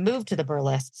how she moved to the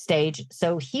burlesque stage.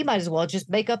 So he might as well just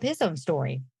make up his own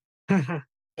story.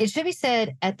 It should be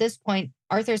said at this point,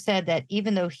 Arthur said that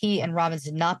even though he and Robbins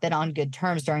had not been on good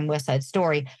terms during West Side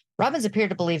Story, Robbins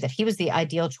appeared to believe that he was the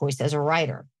ideal choice as a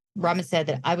writer. Robbins said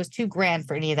that I was too grand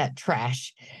for any of that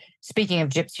trash. Speaking of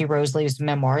Gypsy Rose Lee's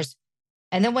memoirs.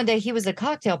 And then one day he was at a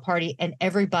cocktail party and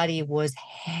everybody was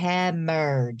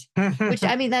hammered, which,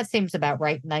 I mean, that seems about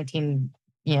right.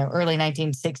 Early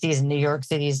 1960s in New York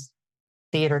City's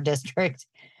theater district.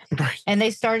 Right. And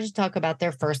they started to talk about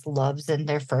their first loves and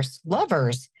their first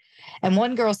lovers. And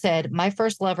one girl said, my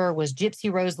first lover was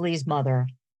Gypsy Rose Lee's mother.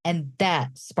 And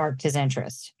that sparked his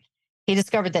interest. He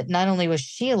discovered that not only was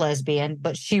she a lesbian,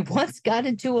 but she once got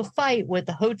into a fight with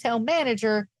the hotel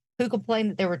manager who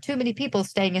complained that there were too many people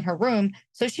staying in her room.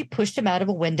 So she pushed him out of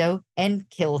a window and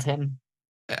killed him.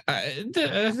 So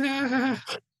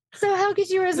how could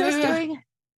you resist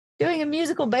doing a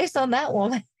musical based on that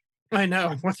woman? I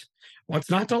know. What's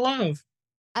not to love?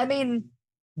 I mean,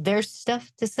 there's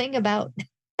stuff to sing about.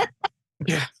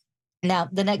 Yeah. Now,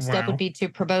 the next step would be to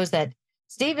propose that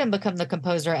Stephen become the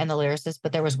composer and the lyricist,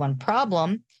 but there was one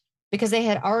problem because they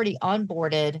had already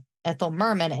onboarded Ethel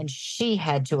Merman and she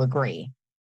had to agree.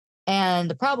 And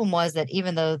the problem was that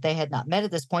even though they had not met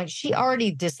at this point, she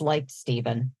already disliked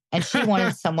Stephen and she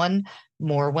wanted someone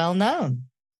more well-known.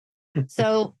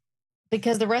 So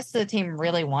because the rest of the team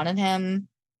really wanted him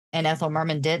and Ethel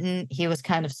Merman didn't, he was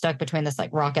kind of stuck between this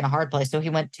like rock and a hard place. So he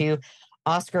went to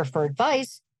Oscar for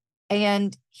advice.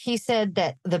 And he said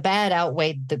that the bad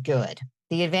outweighed the good.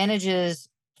 The advantages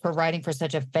for writing for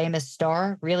such a famous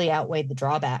star really outweighed the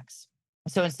drawbacks.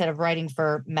 So instead of writing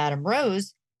for Madame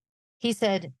Rose, he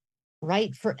said,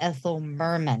 write for Ethel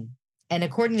Merman. And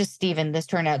according to Stephen, this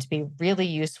turned out to be really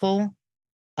useful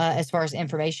as far as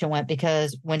information went,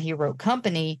 because when he wrote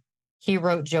Company, he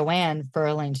wrote Joanne for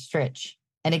Elaine Stritch.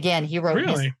 And again, he wrote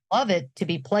Miss Lovett to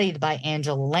be played by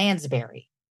Angela Lansbury.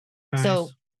 Nice. So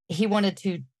he wanted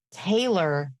to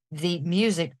tailor the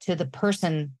music to the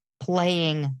person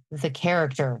playing the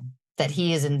character that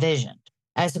he has envisioned,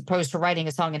 as opposed to writing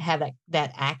a song and have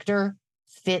that actor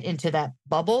fit into that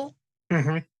bubble.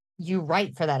 Mm-hmm. You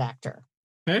write for that actor.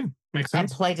 Okay, makes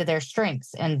sense. And play to their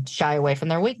strengths and shy away from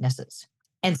their weaknesses.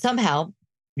 And somehow,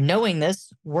 knowing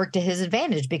this worked to his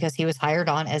advantage because he was hired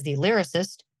on as the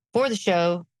lyricist for the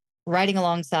show, writing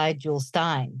alongside Jules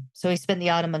Stein. So he spent the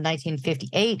autumn of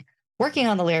 1958 working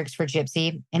on the lyrics for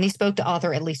Gypsy, and he spoke to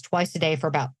author at least twice a day for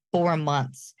about 4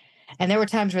 months. And there were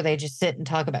times where they just sit and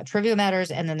talk about trivia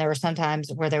matters, and then there were some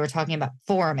times where they were talking about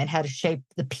form and how to shape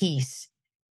the piece.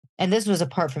 And this was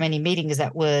apart from any meetings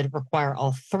that would require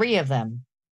all three of them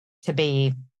to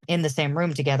be in the same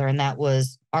room together, and that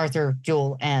was Arthur,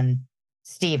 Jewel, and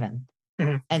Stephen.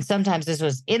 Mm-hmm. And sometimes this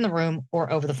was in the room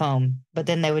or over the phone, but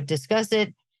then they would discuss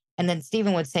it, and then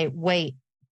Stephen would say, wait,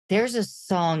 there's a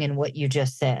song in what you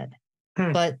just said.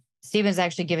 But Stephen's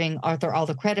actually giving Arthur all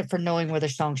the credit for knowing where the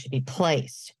song should be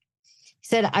placed. He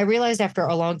said, I realized after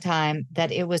a long time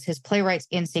that it was his playwright's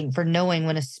instinct for knowing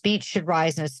when a speech should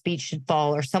rise and a speech should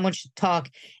fall, or someone should talk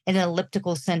in an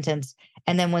elliptical sentence,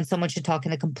 and then when someone should talk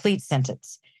in a complete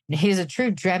sentence. And he was a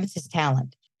true dramatist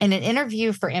talent. In an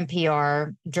interview for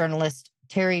NPR, journalist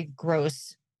Terry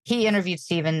Gross, he interviewed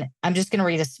Stephen. I'm just going to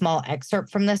read a small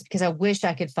excerpt from this because I wish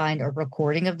I could find a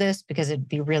recording of this because it'd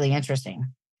be really interesting.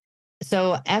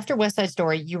 So after West Side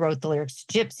Story, you wrote the lyrics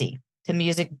to Gypsy to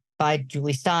music by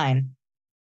Julie Stein.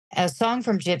 A song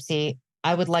from Gypsy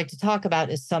I would like to talk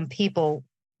about is Some People,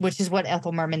 which is what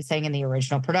Ethel Merman sang in the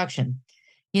original production.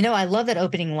 You know, I love that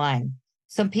opening line.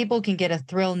 Some people can get a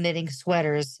thrill knitting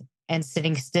sweaters and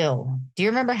sitting still. Do you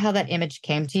remember how that image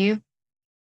came to you?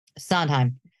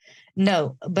 Sondheim.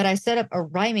 No, but I set up a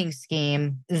rhyming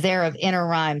scheme there of inner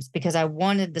rhymes because I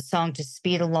wanted the song to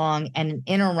speed along, and an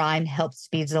inner rhyme helps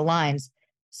speed the lines.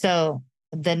 So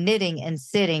the knitting and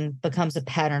sitting becomes a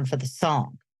pattern for the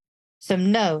song. So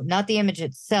no, not the image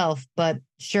itself, but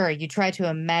sure, you try to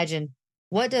imagine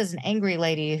what does an angry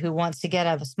lady who wants to get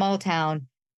out of a small town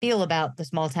feel about the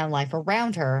small town life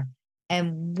around her,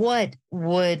 and what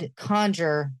would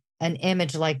conjure an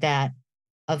image like that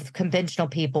of conventional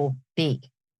people be?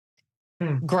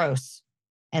 Gross.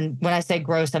 And when I say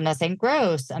gross, I'm not saying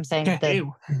gross. I'm saying I'm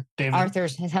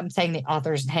saying the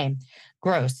author's name.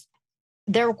 Gross.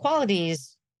 There were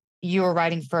qualities you were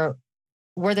writing for.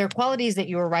 Were there qualities that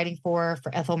you were writing for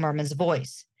Ethel Merman's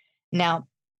voice? Now,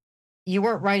 you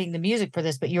weren't writing the music for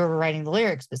this, but you were writing the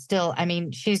lyrics. But still, I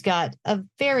mean, she's got a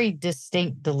very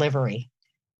distinct delivery.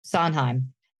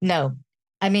 Sondheim. No.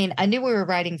 I mean, I knew we were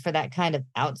writing for that kind of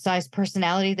outsized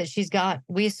personality that she's got.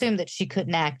 We assumed that she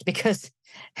couldn't act because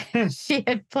she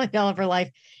had played all of her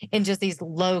life in just these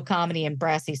low comedy and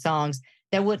brassy songs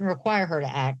that wouldn't require her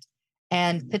to act.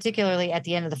 And particularly at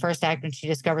the end of the first act, when she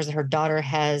discovers that her daughter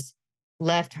has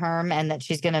left Herm and that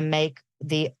she's going to make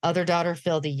the other daughter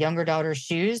fill the younger daughter's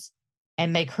shoes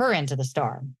and make her into the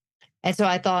star. And so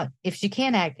I thought, if she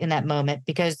can't act in that moment,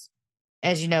 because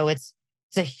as you know, it's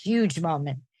a huge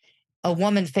moment, a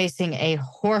woman facing a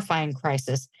horrifying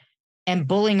crisis and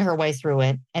bullying her way through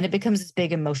it, and it becomes this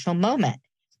big emotional moment.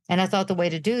 And I thought the way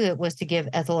to do it was to give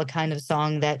Ethel a kind of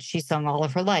song that she sung all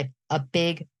of her life, a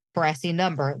big brassy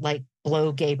number like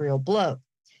Blow, Gabriel, Blow.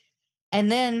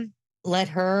 And then let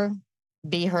her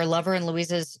be her lover and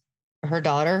Louisa's her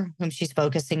daughter, whom she's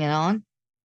focusing in on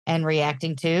and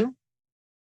reacting to.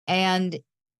 And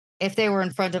if they were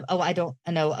in front of, I don't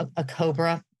know, a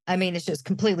cobra, I mean, it's just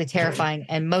completely terrifying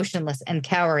and motionless and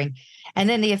cowering. And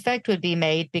then the effect would be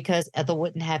made because Ethel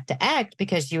wouldn't have to act,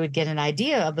 because you would get an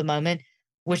idea of the moment,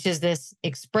 which is this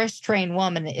express trained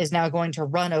woman is now going to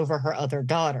run over her other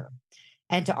daughter.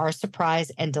 And to our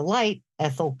surprise and delight,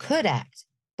 Ethel could act.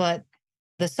 But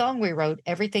the song we wrote,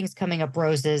 Everything's Coming Up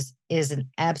Roses, is an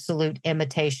absolute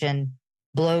imitation.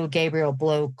 Blow, Gabriel,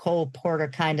 Blow, Cole Porter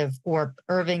kind of, or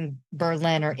Irving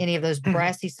Berlin, or any of those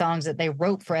brassy songs that they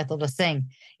wrote for Ethel to sing.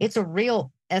 It's a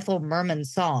real Ethel Merman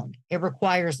song. It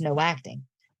requires no acting.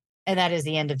 And that is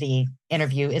the end of the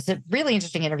interview. It's a really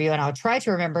interesting interview, and I'll try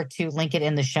to remember to link it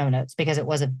in the show notes because it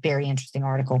was a very interesting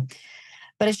article.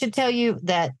 But I should tell you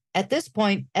that at this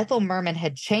point, Ethel Merman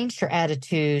had changed her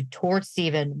attitude towards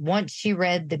Stephen once she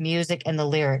read the music and the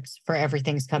lyrics for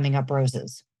Everything's Coming Up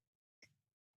Roses.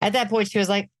 At that point, she was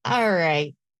like, all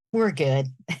right, we're good.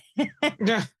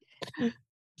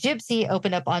 Gypsy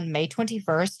opened up on May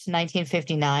 21st,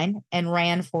 1959, and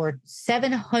ran for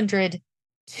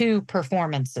 702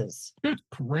 performances. Good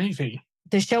gravy.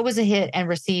 The show was a hit and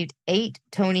received 8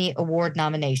 Tony Award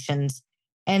nominations,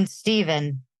 and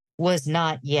Stephen was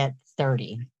not yet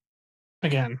 30.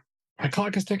 Again, my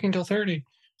clock is ticking till 30.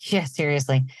 Yeah,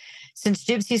 seriously. Since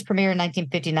Gypsy's premiere in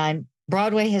 1959,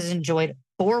 Broadway has enjoyed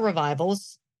 4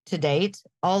 revivals to date,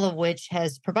 all of which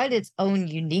has provided its own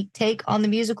unique take on the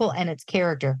musical and its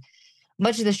character.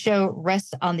 Much of the show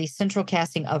rests on the central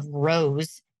casting of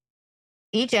Rose.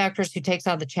 Each actress who takes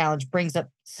on the challenge brings up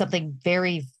something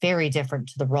very, very different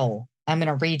to the role. I'm going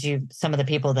to read you some of the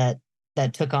people that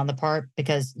took on the part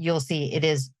because you'll see it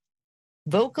is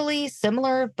vocally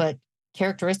similar, but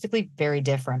characteristically very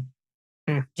different.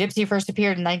 Gypsy first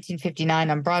appeared in 1959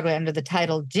 on Broadway under the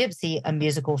title Gypsy, a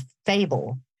Musical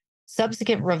Fable.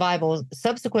 Subsequent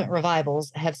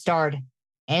revivals have starred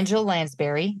Angela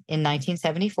Lansbury in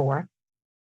 1974,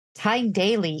 Tyne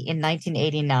Daly in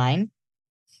 1989,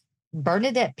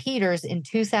 Bernadette Peters in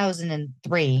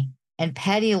 2003, and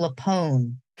Patti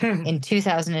LuPone in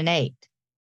 2008.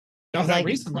 Oh, that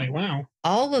recently. Wow.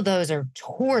 All of those are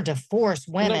tour de force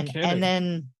women. No and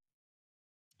then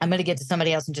I'm going to get to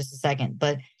somebody else in just a second.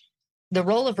 But the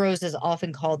role of Rose is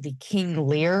often called the King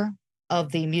Lear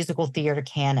of the musical theater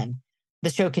canon. The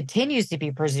show continues to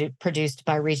be produced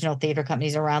by regional theater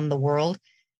companies around the world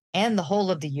and the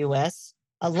whole of the U.S.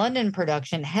 A London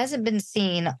production hasn't been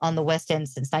seen on the West End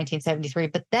since 1973,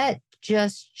 but that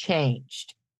just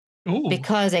changed. Ooh.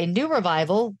 Because a new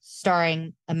revival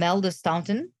starring Imelda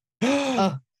Staunton,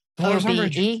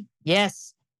 OBE,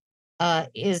 yes,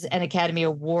 is an Academy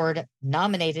Award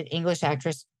nominated English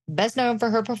actress, best known for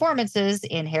her performances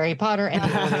in Harry Potter and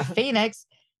the Order of Phoenix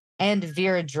and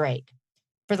Vera Drake.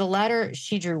 For the latter,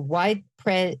 she drew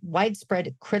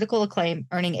widespread critical acclaim,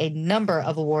 earning a number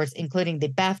of awards, including the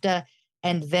BAFTA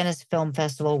and Venice Film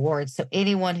Festival Awards. So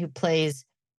anyone who plays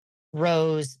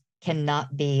Rose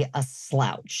cannot be a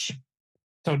slouch.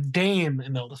 So Dame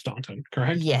Imelda Staunton,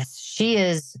 correct? Yes, she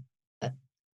is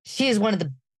one of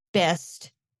the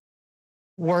best,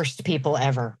 worst people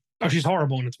ever. Oh, she's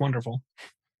horrible and it's wonderful.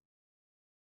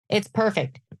 It's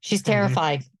perfect. She's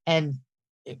terrified and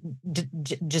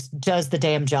just does the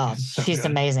damn job. So she's good.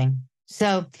 amazing.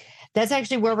 So that's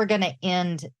actually where we're going to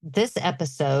end this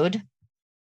episode.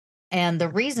 And the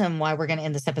reason why we're going to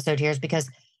end this episode here is because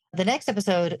the next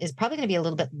episode is probably going to be a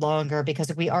little bit longer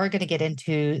because we are going to get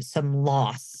into some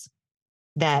loss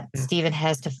that Stephen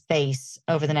has to face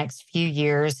over the next few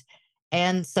years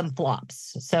and some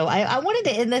flops. So I wanted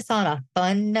to end this on a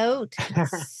fun note.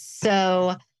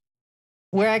 So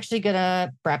we're actually going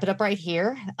to wrap it up right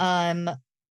here.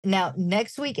 Now,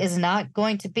 next week is not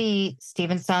going to be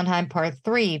Stephen Sondheim Part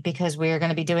 3 because we are going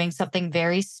to be doing something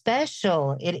very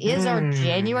special. It is our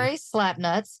January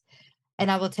Slapnuts. And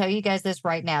I will tell you guys this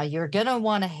right now. You're going to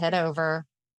want to head over,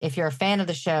 if you're a fan of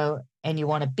the show and you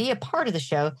want to be a part of the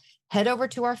show, head over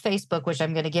to our Facebook, which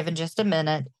I'm going to give in just a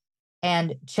minute,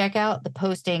 and check out the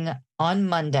posting on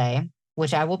Monday,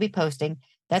 which I will be posting.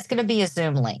 That's going to be a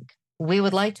Zoom link. We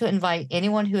would like to invite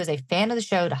anyone who is a fan of the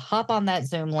show to hop on that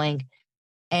Zoom link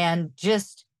and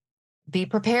just be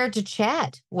prepared to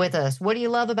chat with us. What do you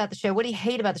love about the show? What do you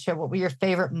hate about the show? What were your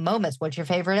favorite moments? What's your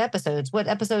favorite episodes? What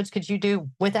episodes could you do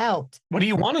without? What do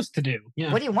you want us to do?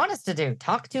 Yeah. What do you want us to do?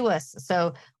 Talk to us.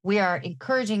 So we are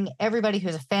encouraging everybody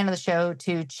who's a fan of the show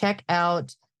to check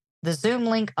out the Zoom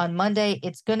link on Monday.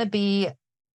 It's going to be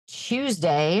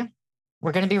Tuesday.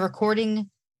 We're going to be recording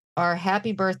our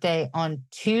happy birthday on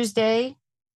Tuesday.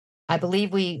 I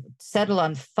believe we settled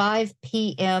on 5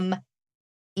 p.m.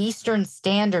 Eastern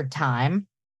Standard Time.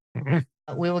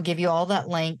 Mm-hmm. We will give you all that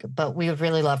link, but we would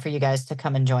really love for you guys to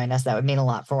come and join us. That would mean a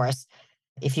lot for us.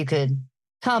 If you could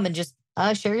come and just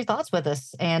share your thoughts with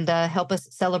us and help us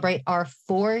celebrate our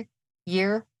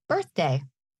 4-year birthday.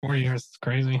 4 years. It's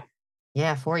crazy.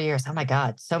 Yeah, 4 years. Oh my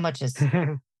God. So much has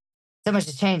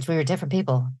changed. We were different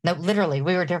people. No, literally,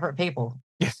 we were different people.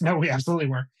 Yes, no, we absolutely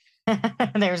were.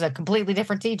 There's a completely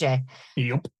different TJ.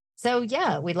 Yep. So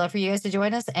yeah, we'd love for you guys to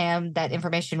join us, and that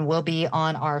information will be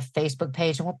on our Facebook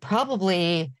page, and we'll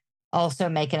probably also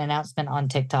make an announcement on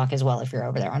TikTok as well if you're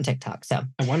over there on TikTok. So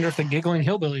I wonder if the Giggling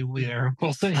Hillbilly will be there.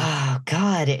 We'll see. oh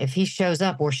God, if he shows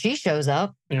up or she shows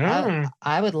up, Yeah.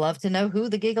 I would love to know who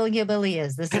the Giggling Hillbilly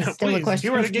is. This is still a Please,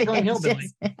 question. you are the for Giggling fans. Hillbilly.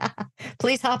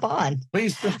 Please hop on.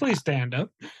 Please stand up.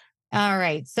 All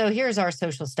right. So here's our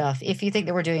social stuff. If you think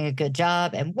that we're doing a good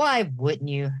job, and why wouldn't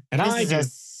you? And this I is do. a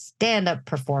stand-up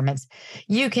performance.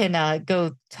 You can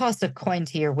go toss a coin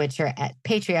to your Witcher at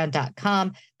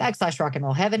patreon.com/rock and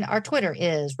roll heaven. Our Twitter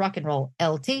is rock and roll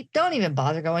LT. Don't even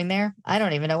bother going there. I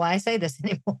don't even know why I say this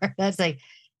anymore. That's a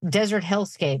desert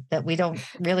hellscape that we don't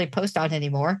really post on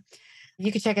anymore.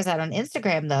 You can check us out on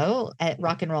Instagram, though, at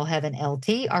Rock and Roll Heaven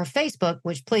LT. Our Facebook,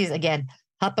 which please, again,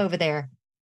 hop over there.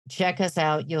 Check us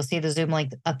out. You'll see the Zoom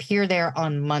link appear there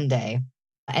on Monday.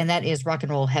 And that is Rock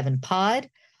and Roll Heaven Pod.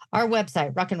 Our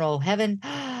website, Rock and Roll Heaven.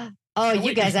 Oh, you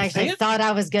Wait, guys did you actually say it? thought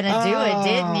I was going to do it,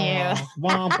 didn't you?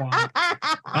 Womp womp.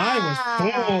 I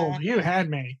was fooled. You had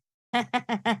me.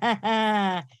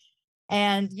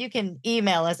 And you can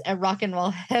email us at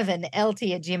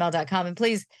rockandrollheavenlt@gmail.com. And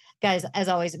please, guys, as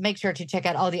always, make sure to check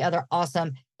out all the other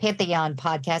awesome Pantheon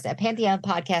podcasts at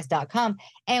pantheonpodcast.com.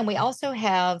 And we also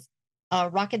have a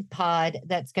Rocket Pod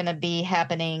that's going to be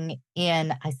happening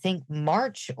in, I think,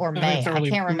 March or May. It's I early-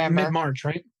 can't remember. Mid-March,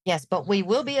 right? Yes, but we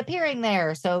will be appearing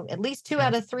there. So at least 2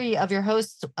 out of 3 of your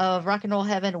hosts of Rock and Roll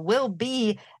Heaven will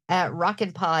be at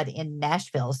Rockin' Pod in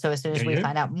Nashville. So as soon as we Yeah.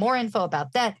 find out more info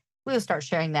about that, we'll start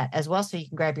sharing that as well. So you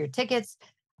can grab your tickets.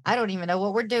 I don't even know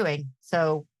what we're doing.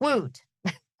 So woot.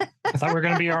 I thought we were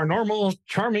going to be our normal,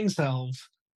 charming selves.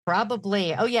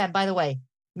 Probably. Oh, yeah. And by the way,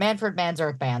 Manfred Mann's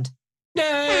Earth Band.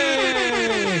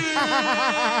 Yay!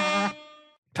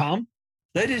 Tom?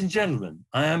 Ladies and gentlemen,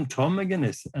 I am Tom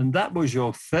McGuinness, and that was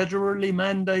your federally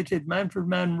mandated Manfred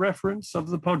Mann reference of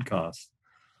the podcast.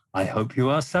 I hope you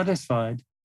are satisfied.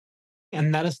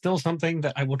 And that is still something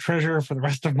that I will treasure for the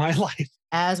rest of my life.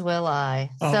 As will I.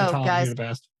 Oh, So, Tom, guys, you're the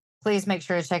best. please make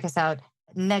sure to check us out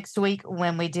next week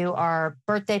when we do our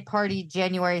birthday party,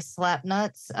 January Slap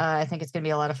Nuts. I think it's going to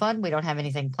be a lot of fun. We don't have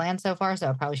anything planned so far, so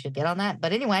I probably should get on that.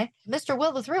 But anyway, Mr.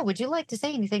 Will the Thrill, would you like to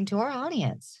say anything to our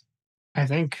audience? I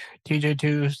think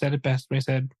TJ2 said it best when he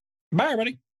said, bye,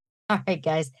 everybody. All right,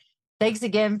 guys. Thanks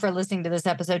again for listening to this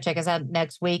episode. Check us out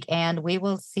next week, and we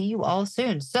will see you all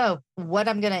soon. So what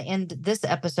I'm going to end this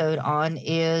episode on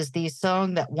is the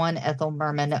song that won Ethel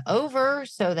Merman over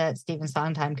so that Stephen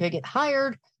Sondheim could get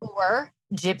hired for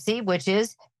Gypsy, which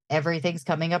is Everything's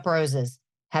Coming Up Roses.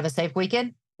 Have a safe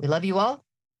weekend. We love you all.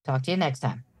 Talk to you next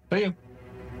time. See you.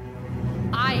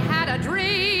 I had a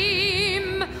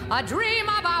dream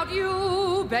about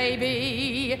you,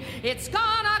 baby. It's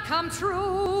gonna come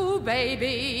true,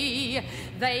 baby.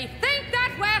 They think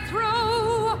that we're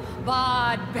through,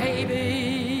 but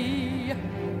baby,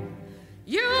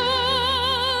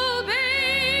 you'll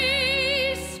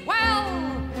be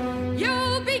swell,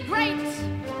 you'll be great.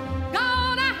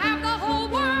 Gonna have the whole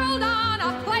world on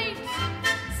a plate.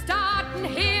 Starting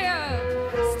here,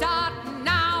 starting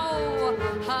now,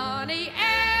 honey,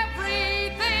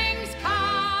 everything's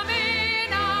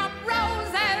coming up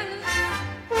roses.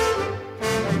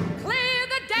 Clear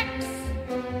the decks,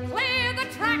 clear the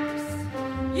tracks.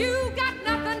 You got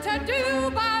nothing to do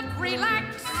but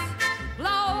relax.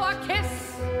 Blow a kiss,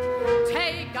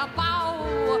 take a bow,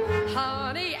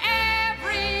 honey,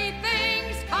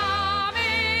 everything's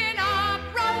coming up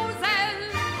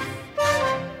roses.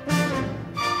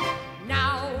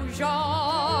 Now's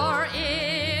your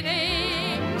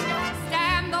inning,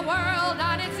 stand the world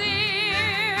on its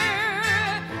ear,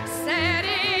 set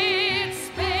it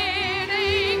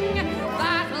spinning,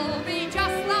 that'll be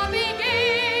just the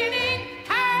beginning.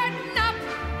 Turn up,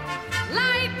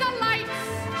 light the lights,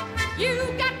 you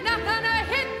got nothing to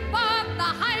hit but the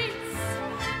heights.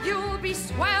 You'll be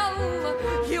swell.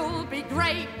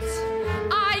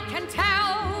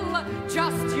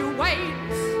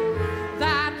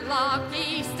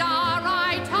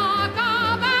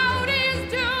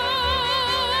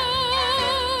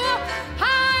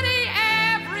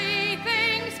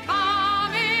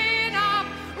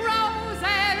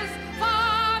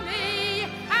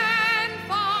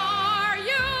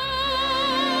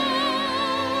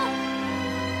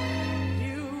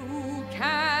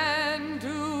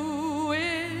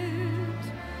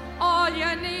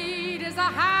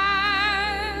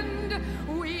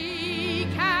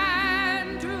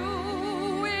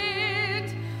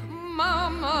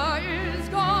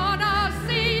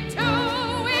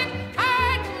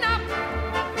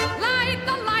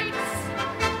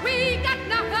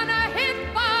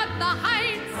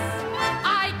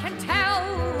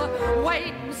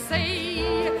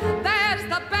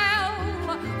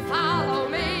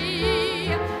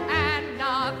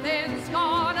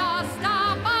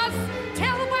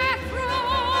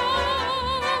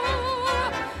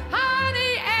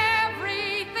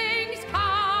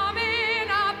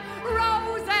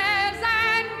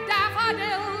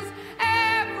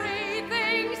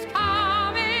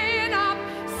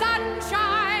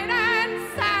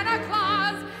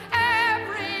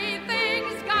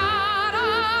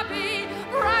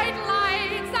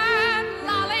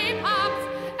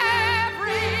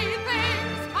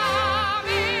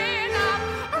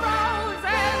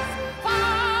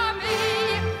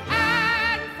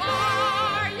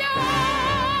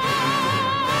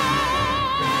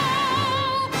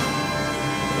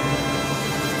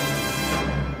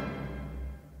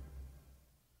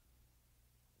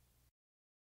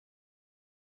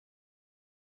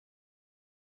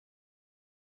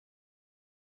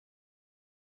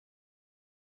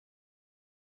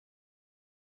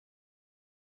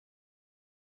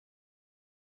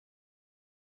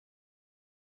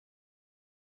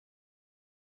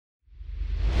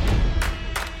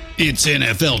 It's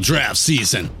NFL draft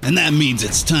season, and that means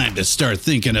it's time to start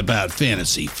thinking about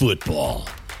fantasy football.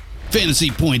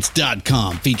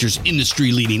 FantasyPoints.com features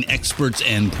industry-leading experts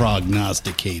and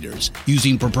prognosticators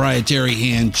using proprietary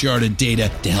hand-charted data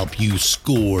to help you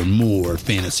score more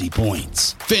fantasy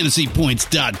points.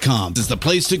 FantasyPoints.com is the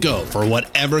place to go for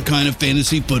whatever kind of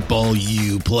fantasy football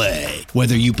you play.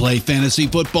 Whether you play fantasy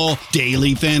football,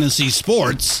 daily fantasy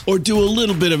sports, or do a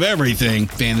little bit of everything,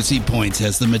 Fantasy Points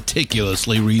has the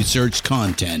meticulously researched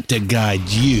content to guide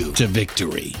you to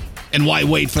victory. And why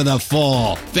wait for the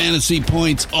fall? Fantasy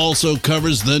Points also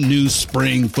covers the new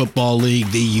spring football league,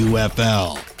 the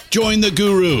UFL. Join the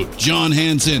guru, John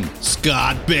Hansen,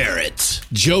 Scott Barrett,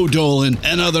 Joe Dolan,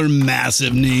 and other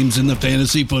massive names in the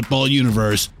fantasy football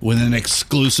universe with an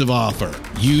exclusive offer.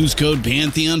 Use code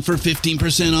Pantheon for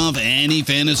 15% off any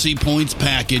Fantasy Points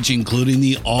package, including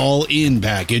the all-in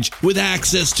package, with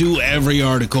access to every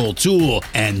article, tool,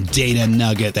 and data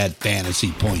nugget that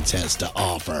Fantasy Points has to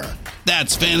offer.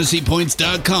 That's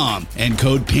FantasyPoints.com and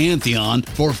code Pantheon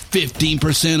for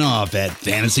 15% off at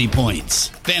Fantasy Points.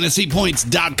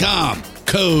 FantasyPoints.com,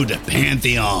 code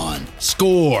Pantheon.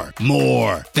 Score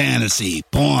more fantasy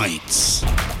points.